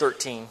at verse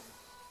 13.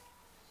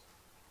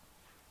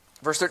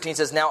 Verse 13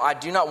 says, "Now I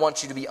do not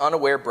want you to be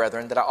unaware,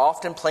 brethren, that I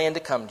often planned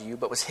to come to you,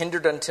 but was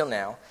hindered until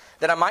now,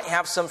 that I might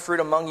have some fruit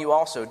among you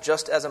also,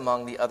 just as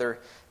among the other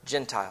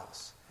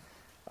Gentiles."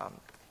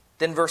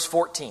 Then verse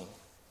 14,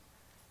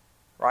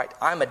 right?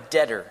 "I'm a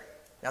debtor."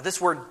 Now this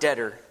word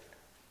debtor,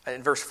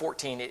 in verse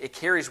 14, it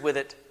carries with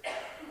it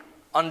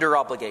under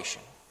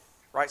obligation,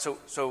 right?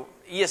 So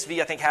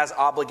ESV, I think, has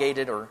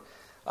obligated, or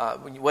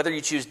whether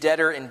you choose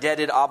debtor,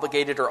 indebted,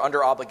 obligated, or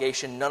under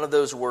obligation, none of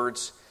those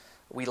words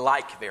we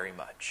like very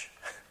much.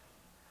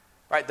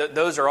 Right? None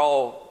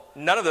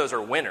of those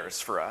are winners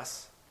for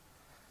us.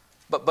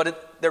 But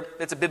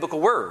it's a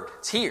biblical word.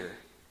 It's here.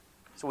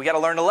 So we got to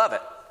learn to love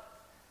it.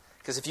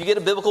 Because if you get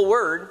a biblical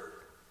word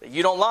that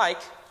you don't like,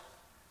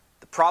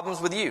 the problem's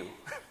with you.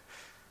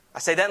 I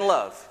say that in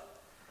love.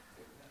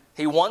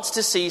 He wants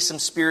to see some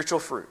spiritual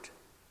fruit.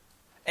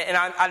 And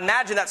I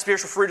imagine that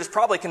spiritual fruit is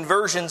probably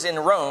conversions in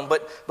Rome,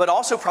 but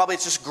also probably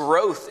it's just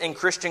growth in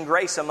Christian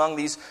grace among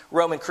these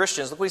Roman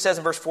Christians. Look what he says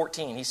in verse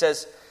 14. He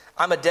says,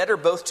 "I'm a debtor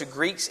both to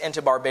Greeks and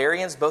to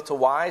barbarians, both to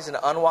wise and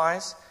to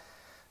unwise.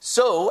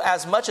 So,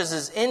 as much as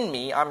is in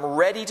me, I'm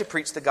ready to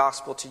preach the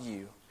gospel to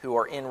you who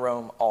are in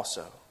Rome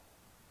also."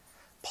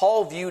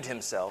 Paul viewed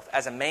himself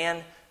as a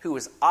man who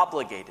was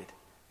obligated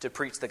to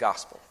preach the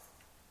gospel.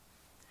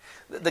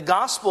 The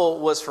gospel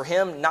was for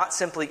him not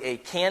simply a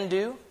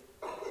can-do,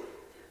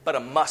 but a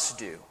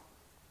must-do.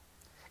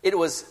 It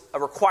was a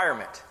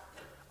requirement,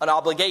 an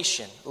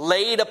obligation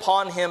laid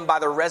upon him by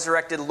the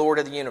resurrected Lord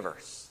of the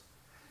universe.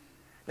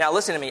 Now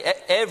listen to me,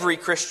 every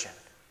Christian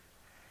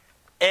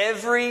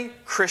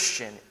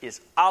is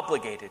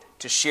obligated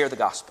to share the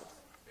gospel.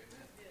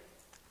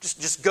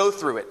 Just go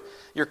through it.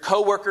 Your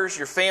coworkers,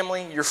 your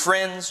family, your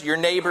friends, your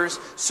neighbors,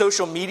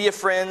 social media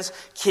friends,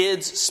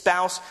 kids,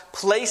 spouse.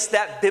 Place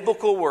that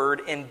biblical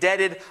word,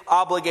 indebted,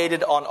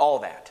 obligated, on all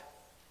that.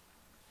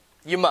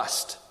 You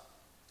must.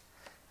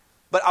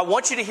 But I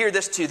want you to hear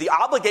this too. The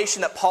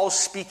obligation that Paul's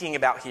speaking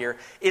about here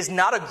is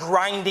not a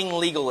grinding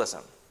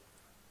legalism.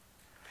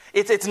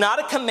 It's not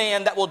a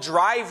command that will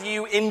drive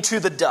you into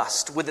the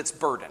dust with its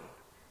burden.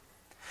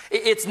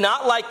 It's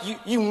not like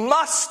you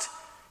must,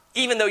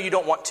 even though you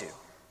don't want to.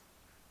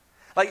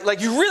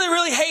 Like you really,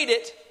 really hate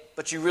it,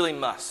 but you really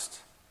must.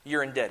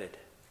 You're indebted.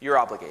 You're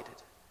obligated.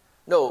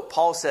 No,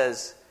 Paul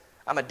says,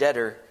 I'm a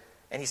debtor,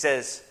 and he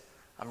says,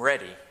 I'm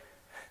ready.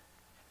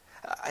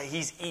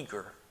 He's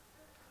eager.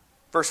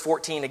 Verse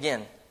 14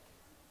 again.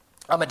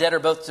 I'm a debtor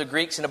both to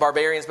Greeks and to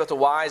barbarians, both to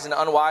wise and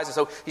to unwise. And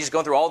so he's just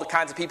going through all the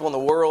kinds of people in the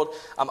world.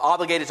 I'm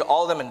obligated to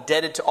all of them,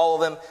 indebted to all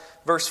of them.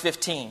 Verse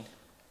 15.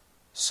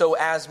 So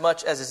as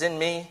much as is in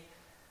me,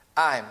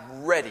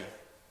 I'm ready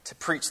to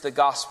preach the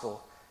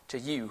gospel to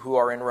you who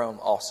are in Rome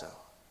also.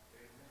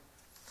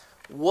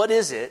 What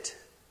is it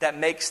that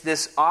makes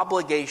this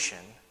obligation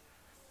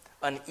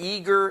an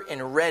eager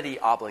and ready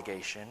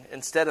obligation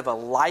instead of a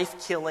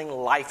life-killing,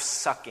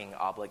 life-sucking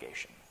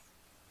obligation?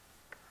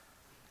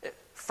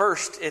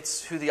 First,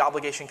 it's who the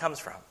obligation comes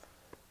from.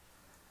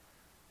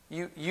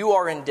 You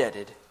are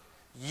indebted.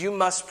 You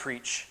must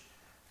preach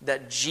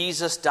that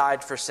Jesus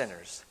died for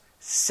sinners,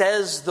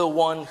 says the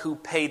one who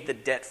paid the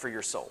debt for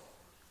your soul.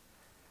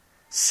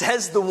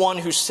 Says the one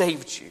who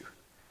saved you.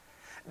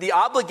 The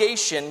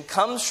obligation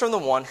comes from the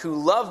one who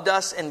loved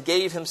us and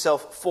gave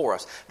himself for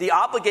us. The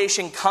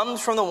obligation comes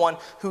from the one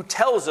who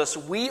tells us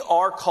we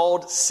are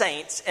called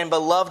saints and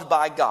beloved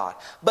by God.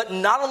 But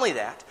not only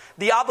that,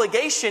 the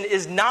obligation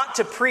is not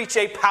to preach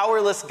a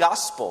powerless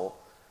gospel.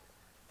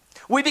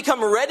 We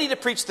become ready to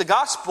preach the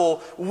gospel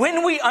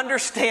when we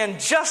understand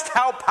just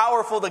how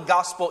powerful the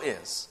gospel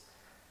is.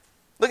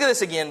 Look at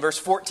this again, verse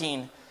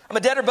 14. I'm a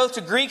debtor both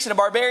to Greeks and to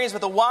barbarians,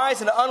 but the wise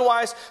and the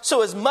unwise.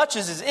 So as much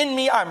as is in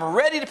me, I'm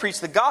ready to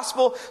preach the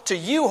gospel to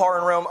you who are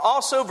in Rome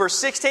also. Verse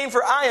 16,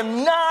 for I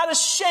am not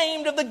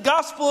ashamed of the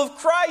gospel of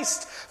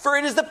Christ, for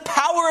it is the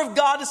power of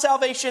God to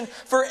salvation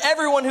for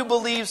everyone who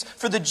believes,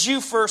 for the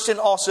Jew first and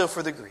also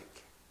for the Greek.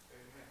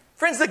 Amen.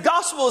 Friends, the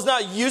gospel is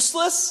not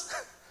useless.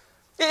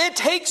 It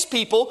takes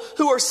people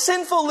who are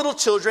sinful little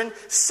children,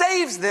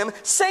 saves them,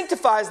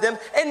 sanctifies them,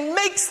 and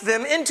makes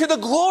them into the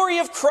glory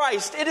of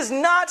Christ. It is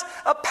not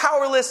a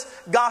powerless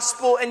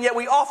gospel, and yet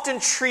we often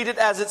treat it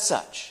as it's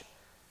such.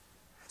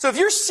 So if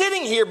you're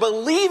sitting here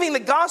believing the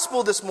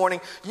gospel this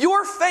morning,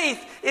 your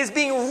faith is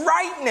being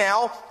right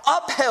now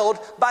upheld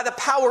by the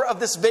power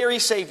of this very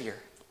Savior.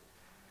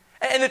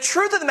 And the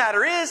truth of the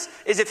matter is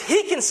if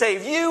He can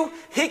save you,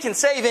 He can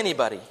save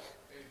anybody.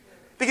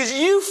 Because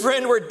you,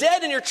 friend, were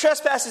dead in your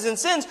trespasses and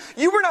sins.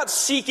 You were not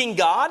seeking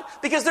God,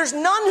 because there's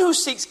none who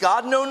seeks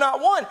God, no,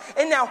 not one.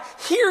 And now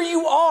here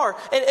you are.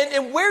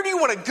 And where do you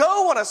want to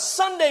go on a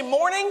Sunday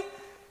morning?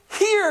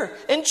 Here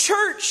in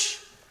church.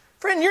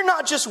 Friend, you're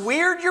not just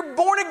weird, you're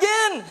born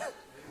again.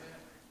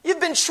 You've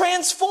been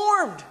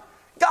transformed.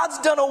 God's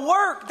done a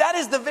work. That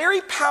is the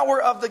very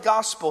power of the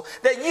gospel.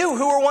 That you,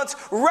 who were once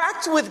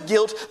racked with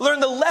guilt,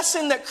 learned the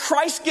lesson that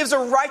Christ gives a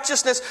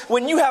righteousness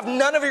when you have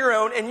none of your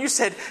own. And you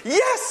said,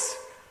 yes,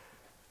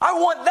 I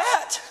want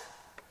that.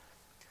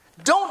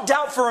 Don't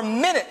doubt for a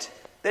minute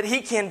that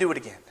He can do it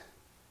again.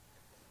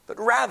 But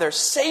rather,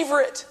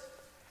 savor it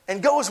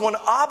and go as one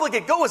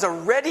obligated, go as a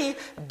ready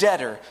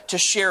debtor to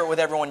share it with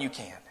everyone you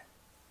can.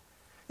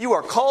 You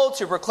are called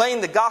to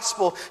proclaim the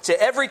gospel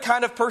to every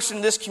kind of person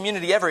in this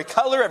community, every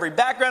color, every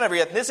background, every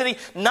ethnicity,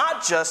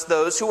 not just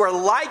those who are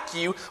like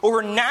you or who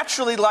are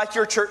naturally like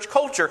your church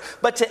culture,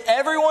 but to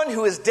everyone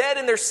who is dead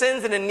in their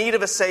sins and in need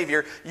of a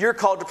Savior. You're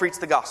called to preach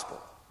the gospel.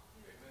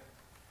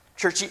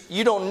 Church,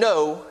 you don't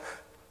know.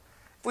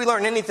 If we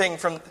learn anything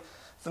from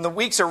the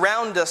weeks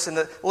around us in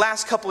the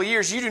last couple of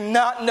years, you do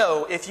not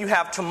know if you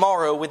have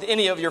tomorrow with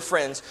any of your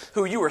friends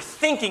who you are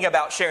thinking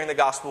about sharing the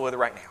gospel with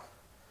right now.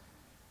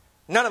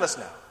 None of us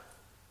know.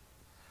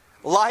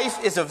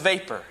 Life is a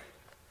vapor.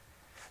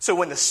 So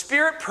when the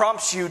Spirit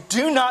prompts you,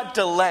 do not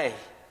delay.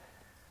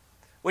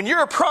 When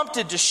you're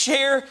prompted to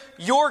share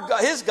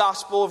His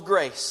gospel of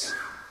grace,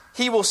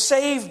 He will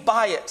save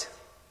by it.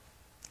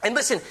 And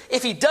listen,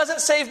 if He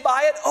doesn't save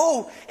by it,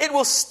 it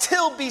will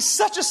still be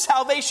such a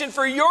salvation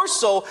for your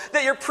soul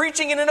that you're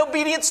preaching it in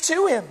obedience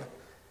to Him.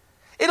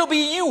 It'll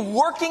be you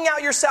working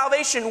out your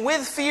salvation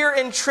with fear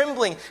and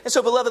trembling. And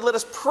so, beloved, let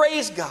us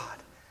praise God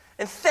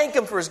and thank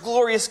Him for His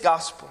glorious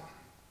gospel.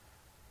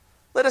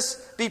 Let us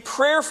be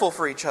prayerful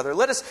for each other.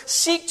 Let us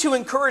seek to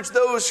encourage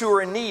those who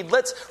are in need.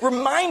 Let's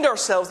remind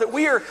ourselves that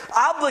we are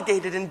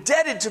obligated,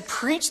 indebted to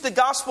preach the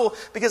gospel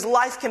because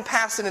life can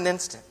pass in an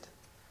instant.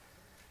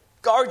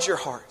 Guard your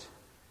heart.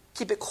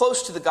 Keep it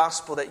close to the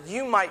gospel that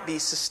you might be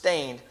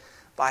sustained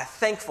by a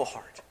thankful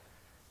heart,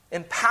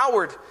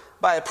 empowered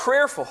by a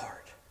prayerful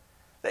heart,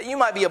 that you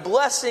might be a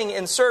blessing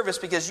in service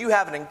because you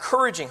have an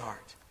encouraging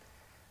heart,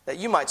 that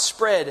you might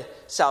spread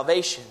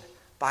salvation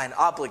by an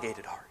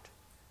obligated heart.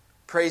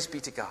 Praise be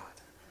to God.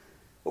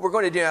 What we're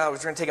going to do now is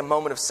we're going to take a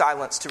moment of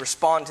silence to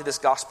respond to this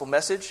gospel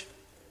message.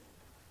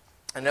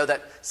 I know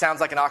that sounds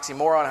like an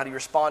oxymoron. How do you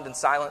respond in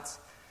silence?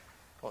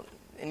 Well,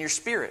 in your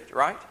spirit,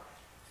 right?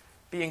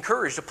 Be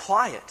encouraged.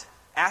 Apply it.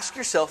 Ask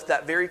yourself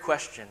that very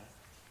question.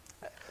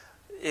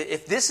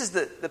 If this is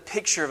the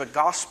picture of a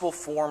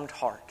gospel-formed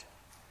heart,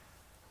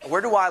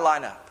 where do I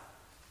line up?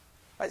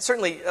 Right?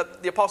 Certainly,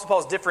 the Apostle Paul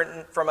is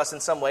different from us in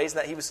some ways, in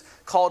that he was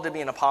called to be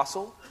an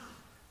apostle.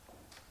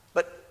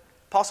 But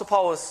Apostle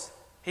Paul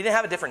he didn't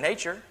have a different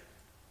nature.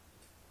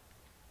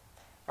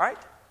 Right?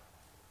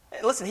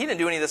 And listen, he didn't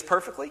do any of this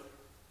perfectly.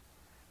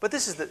 But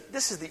this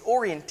is the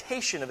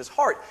orientation of his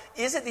heart.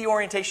 Is it the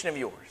orientation of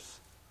yours?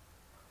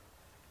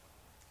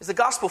 Is the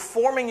gospel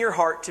forming your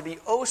heart to be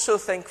oh so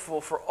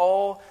thankful for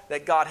all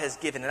that God has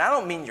given? And I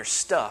don't mean your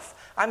stuff.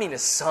 I mean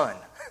His Son.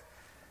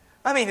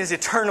 I mean His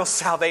eternal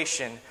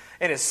salvation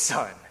in His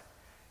Son.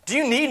 Do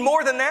you need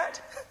more than that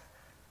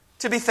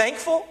to be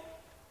thankful?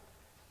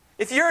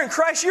 If you're in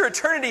Christ, your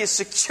eternity is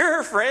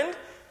secure, friend.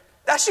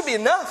 That should be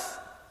enough.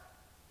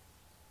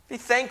 Be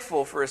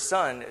thankful for His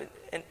Son.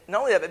 And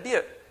not only that, but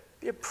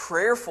be a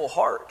prayerful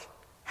heart.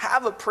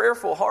 Have a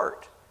prayerful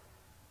heart.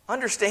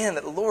 Understand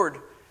that the Lord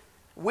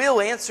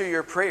will answer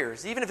your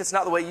prayers, even if it's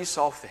not the way you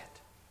saw fit.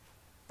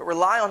 But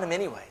rely on Him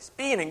anyways.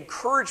 Be an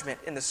encouragement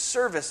in the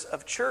service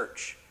of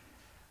church.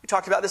 We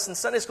talked about this in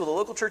Sunday school. The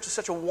local church is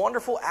such a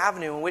wonderful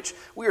avenue in which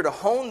we are to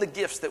hone the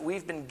gifts that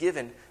we've been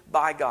given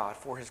by God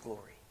for His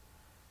glory.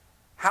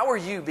 How are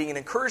you being an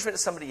encouragement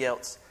to somebody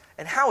else?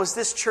 And how has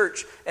this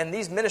church and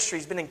these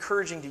ministries been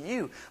encouraging to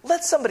you?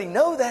 Let somebody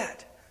know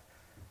that.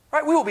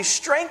 Right? We will be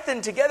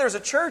strengthened together as a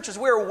church as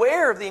we're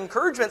aware of the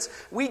encouragements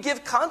we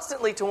give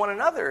constantly to one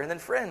another. And then,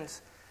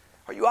 friends,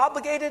 are you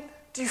obligated?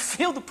 Do you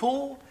feel the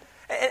pull?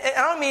 And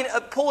I don't mean a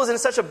pull as in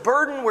such a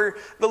burden where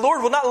the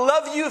Lord will not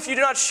love you if you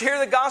do not share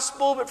the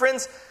gospel. But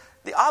friends,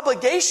 the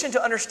obligation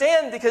to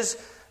understand, because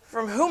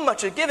from whom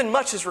much is given,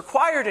 much is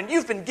required. And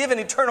you've been given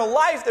eternal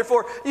life.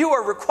 Therefore, you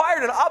are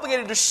required and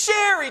obligated to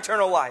share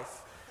eternal life.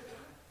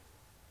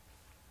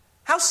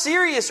 How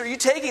serious are you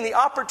taking the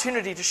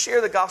opportunity to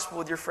share the gospel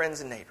with your friends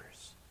and neighbors?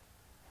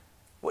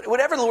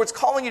 Whatever the Lord's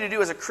calling you to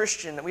do as a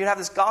Christian, that we have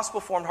this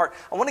gospel-formed heart,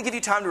 I want to give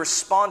you time to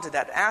respond to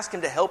that, to ask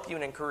Him to help you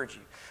and encourage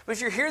you. But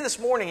if you're here this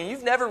morning and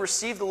you've never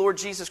received the Lord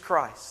Jesus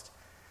Christ,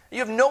 you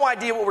have no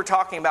idea what we're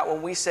talking about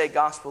when we say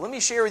gospel. Let me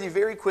share with you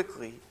very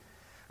quickly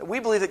that we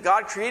believe that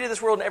God created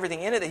this world and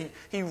everything in it, that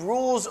He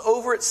rules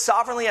over it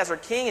sovereignly as our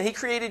King, and He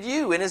created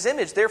you in His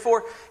image.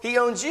 Therefore, He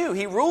owns you.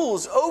 He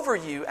rules over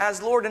you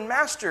as Lord and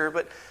Master.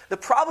 But the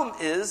problem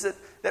is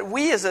that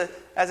we as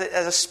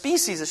a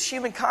species, as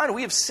humankind,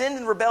 we have sinned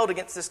and rebelled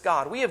against this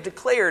God. We have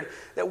declared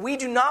that we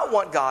do not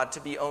want God to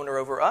be owner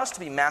over us, to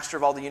be master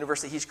of all the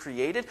universe that He's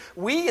created.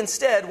 We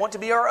instead want to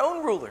be our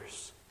own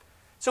rulers.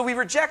 So we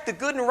reject the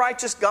good and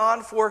righteous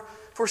God for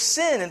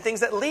sin and things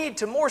that lead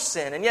to more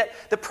sin. And yet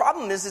the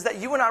problem is that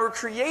you and I were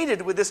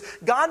created with this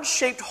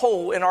God-shaped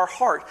hole in our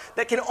heart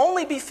that can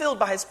only be filled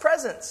by His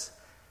presence.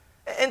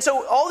 And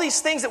so all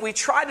these things that we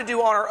try to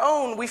do on our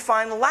own, we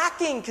find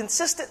lacking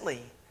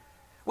consistently.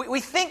 We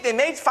think they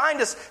may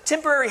find us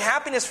temporary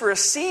happiness for a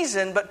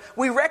season, but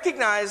we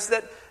recognize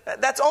that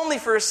that's only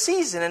for a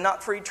season and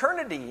not for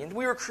eternity. And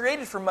we were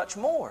created for much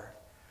more.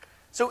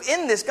 So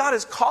in this, God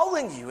is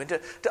calling you and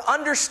to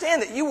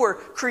understand that you were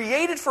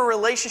created for a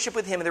relationship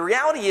with Him. And the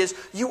reality is,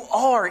 you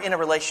are in a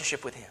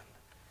relationship with Him.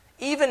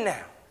 Even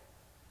now.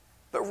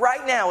 But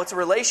right now, it's a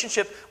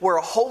relationship where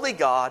a holy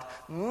God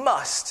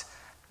must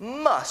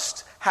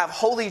have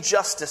holy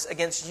justice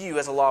against you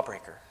as a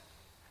lawbreaker.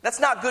 That's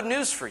not good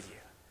news for you.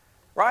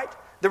 Right?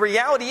 The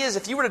reality is,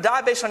 if you were to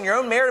die based on your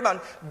own merit,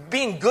 about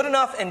being good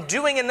enough and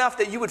doing enough,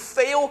 that you would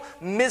fail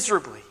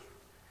miserably.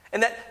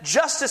 And that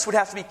justice would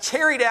have to be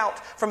carried out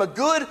from a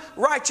good,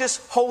 righteous,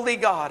 holy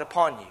God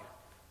upon you.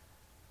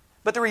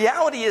 But the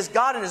reality is,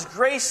 God in His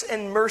grace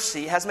and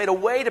mercy has made a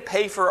way to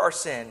pay for our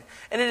sin.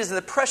 And it is in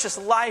the precious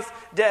life,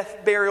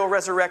 death, burial,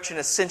 resurrection,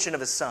 ascension of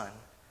His Son.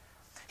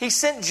 He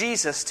sent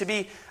Jesus to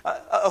be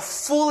a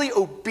fully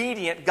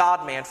obedient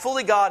God-man,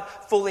 fully God,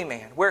 fully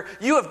man. Where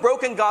you have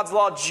broken God's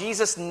law,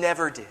 Jesus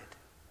never did.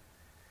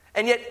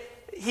 And yet,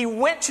 He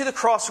went to the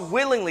cross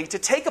willingly to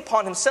take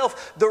upon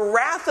Himself the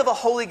wrath of a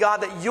holy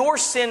God that your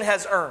sin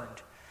has earned.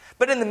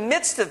 But in the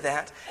midst of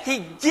that,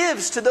 He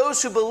gives to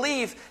those who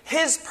believe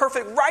His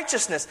perfect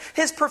righteousness,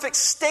 His perfect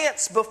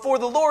stance before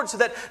the Lord, so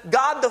that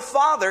God the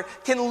Father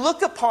can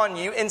look upon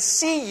you and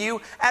see you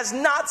as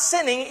not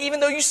sinning, even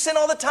though you sin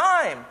all the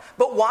time.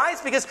 But why?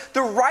 It's because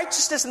the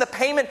righteousness and the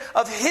payment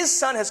of His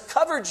Son has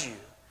covered you.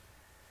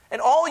 And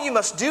all you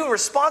must do in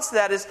response to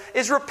that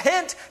is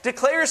repent,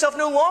 declare yourself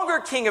no longer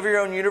king of your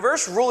own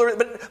universe, ruler,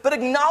 but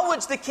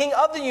acknowledge the king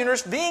of the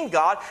universe being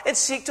God and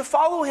seek to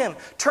follow Him.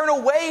 Turn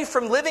away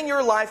from living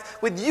your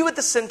life with you at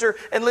the center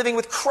and living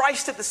with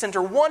Christ at the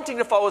center, wanting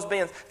to follow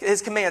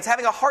His commands,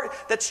 having a heart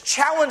that's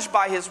challenged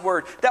by His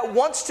word, that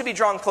wants to be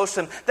drawn close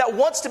to Him, that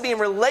wants to be in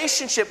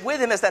relationship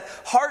with Him as that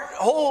heart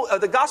hole,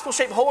 the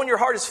gospel-shaped hole in your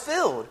heart is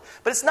filled.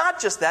 But it's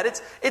not just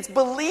that, it's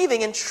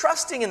believing and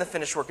trusting in the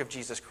finished work of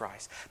Jesus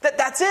Christ.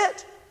 That's it.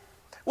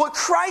 What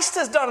Christ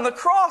has done on the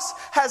cross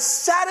has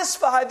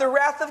satisfied the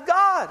wrath of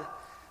God.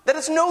 That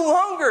it's no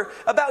longer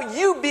about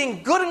you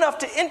being good enough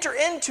to enter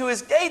into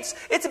his gates.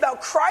 It's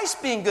about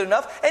Christ being good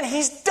enough, and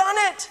he's done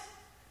it.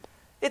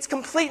 It's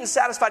complete and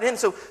satisfied in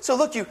him. So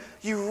look,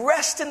 you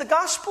rest in the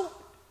gospel.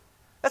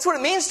 That's what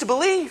it means to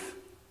believe.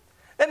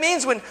 That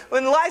means when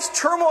life's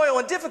turmoil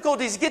and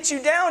difficulties get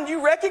you down,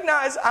 you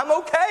recognize, I'm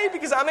okay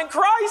because I'm in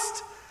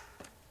Christ.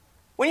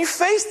 When you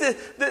face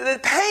the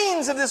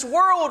pains of this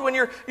world, when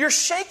you're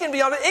shaken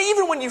beyond it,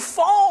 even when you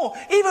fall,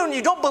 even when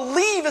you don't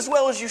believe as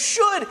well as you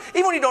should,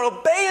 even when you don't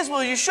obey as well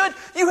as you should,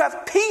 you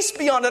have peace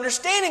beyond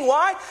understanding.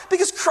 Why?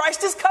 Because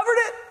Christ has covered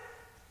it.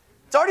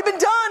 It's already been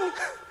done.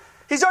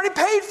 He's already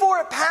paid for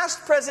it,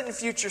 past, present, and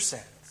future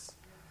sins.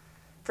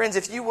 Friends,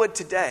 if you would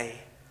today,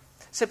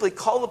 simply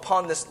call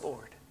upon this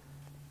Lord.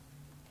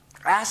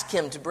 Ask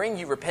him to bring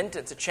you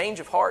repentance, a change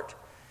of heart,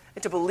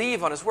 and to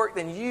believe on his work,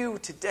 then you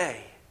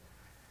today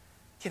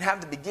can have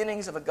the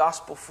beginnings of a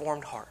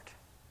gospel-formed heart.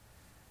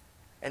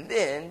 And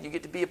then you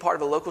get to be a part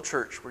of a local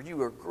church where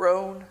you are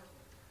grown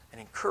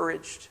and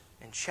encouraged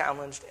and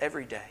challenged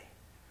every day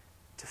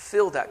to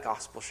fill that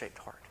gospel-shaped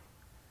heart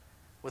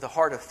with a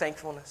heart of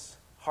thankfulness,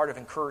 heart of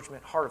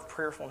encouragement, heart of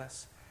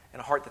prayerfulness, and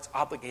a heart that's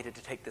obligated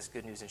to take this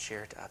good news and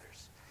share it to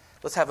others.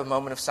 Let's have a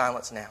moment of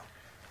silence now,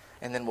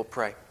 and then we'll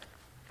pray.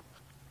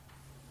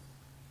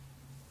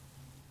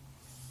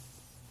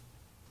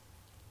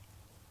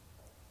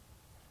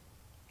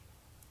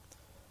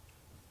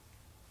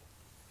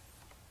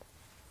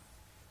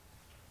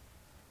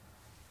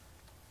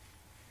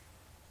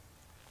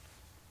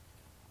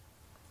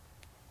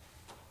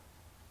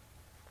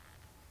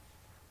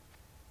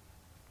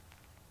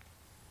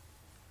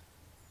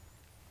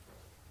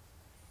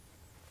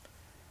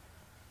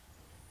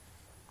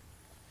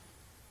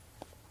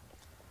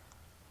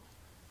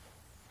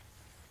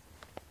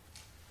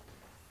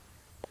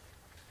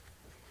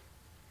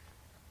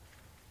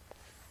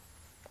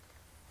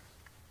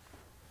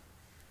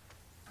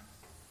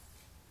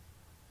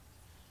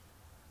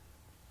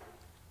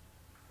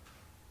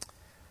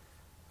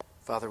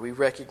 Father, we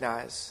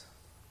recognize,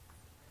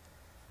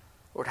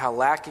 Lord, how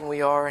lacking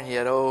we are, and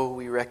yet,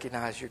 we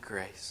recognize your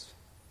grace.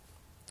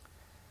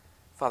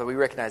 Father, we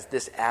recognize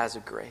this as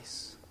a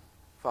grace.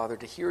 Father,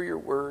 to hear your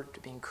word,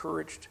 to be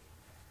encouraged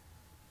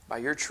by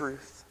your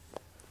truth.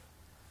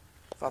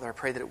 Father, I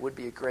pray that it would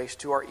be a grace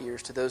to our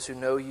ears, to those who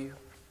know you,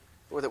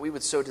 or that we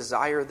would so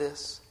desire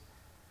this.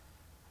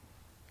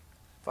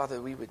 Father,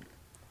 we would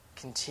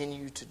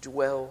continue to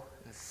dwell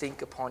and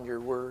think upon your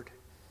word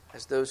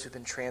as those who've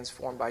been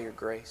transformed by your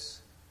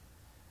grace.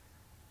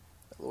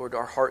 Lord,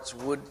 our hearts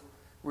would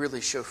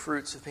really show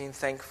fruits of being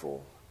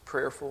thankful,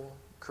 prayerful,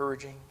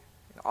 encouraging,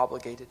 and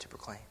obligated to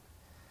proclaim.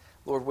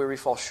 Lord, where we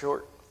fall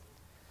short,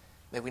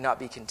 may we not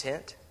be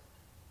content.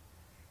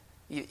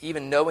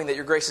 Even knowing that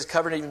your grace is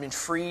covered, even been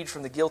freed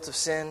from the guilt of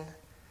sin,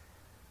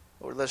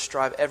 Lord, let us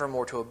strive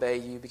evermore to obey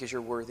you because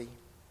you're worthy.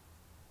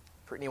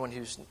 For anyone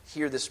who's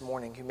here this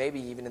morning, who maybe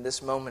even in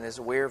this moment is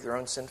aware of their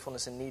own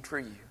sinfulness and need for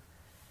you,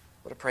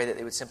 Lord, I pray that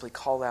they would simply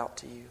call out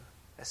to you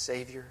as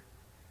Savior.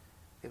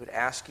 They would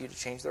ask you to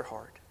change their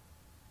heart.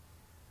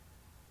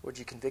 Lord,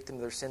 you convict them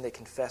of their sin, they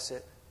confess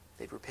it,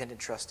 they'd repent and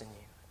trust in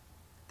you.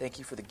 Thank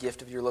you for the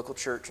gift of your local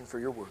church and for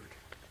your word.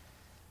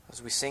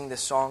 As we sing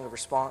this song of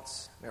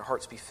response, may our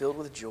hearts be filled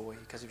with joy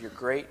because of your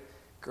great,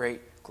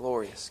 great,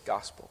 glorious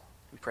gospel.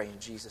 We pray in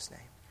Jesus' name.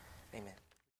 Amen.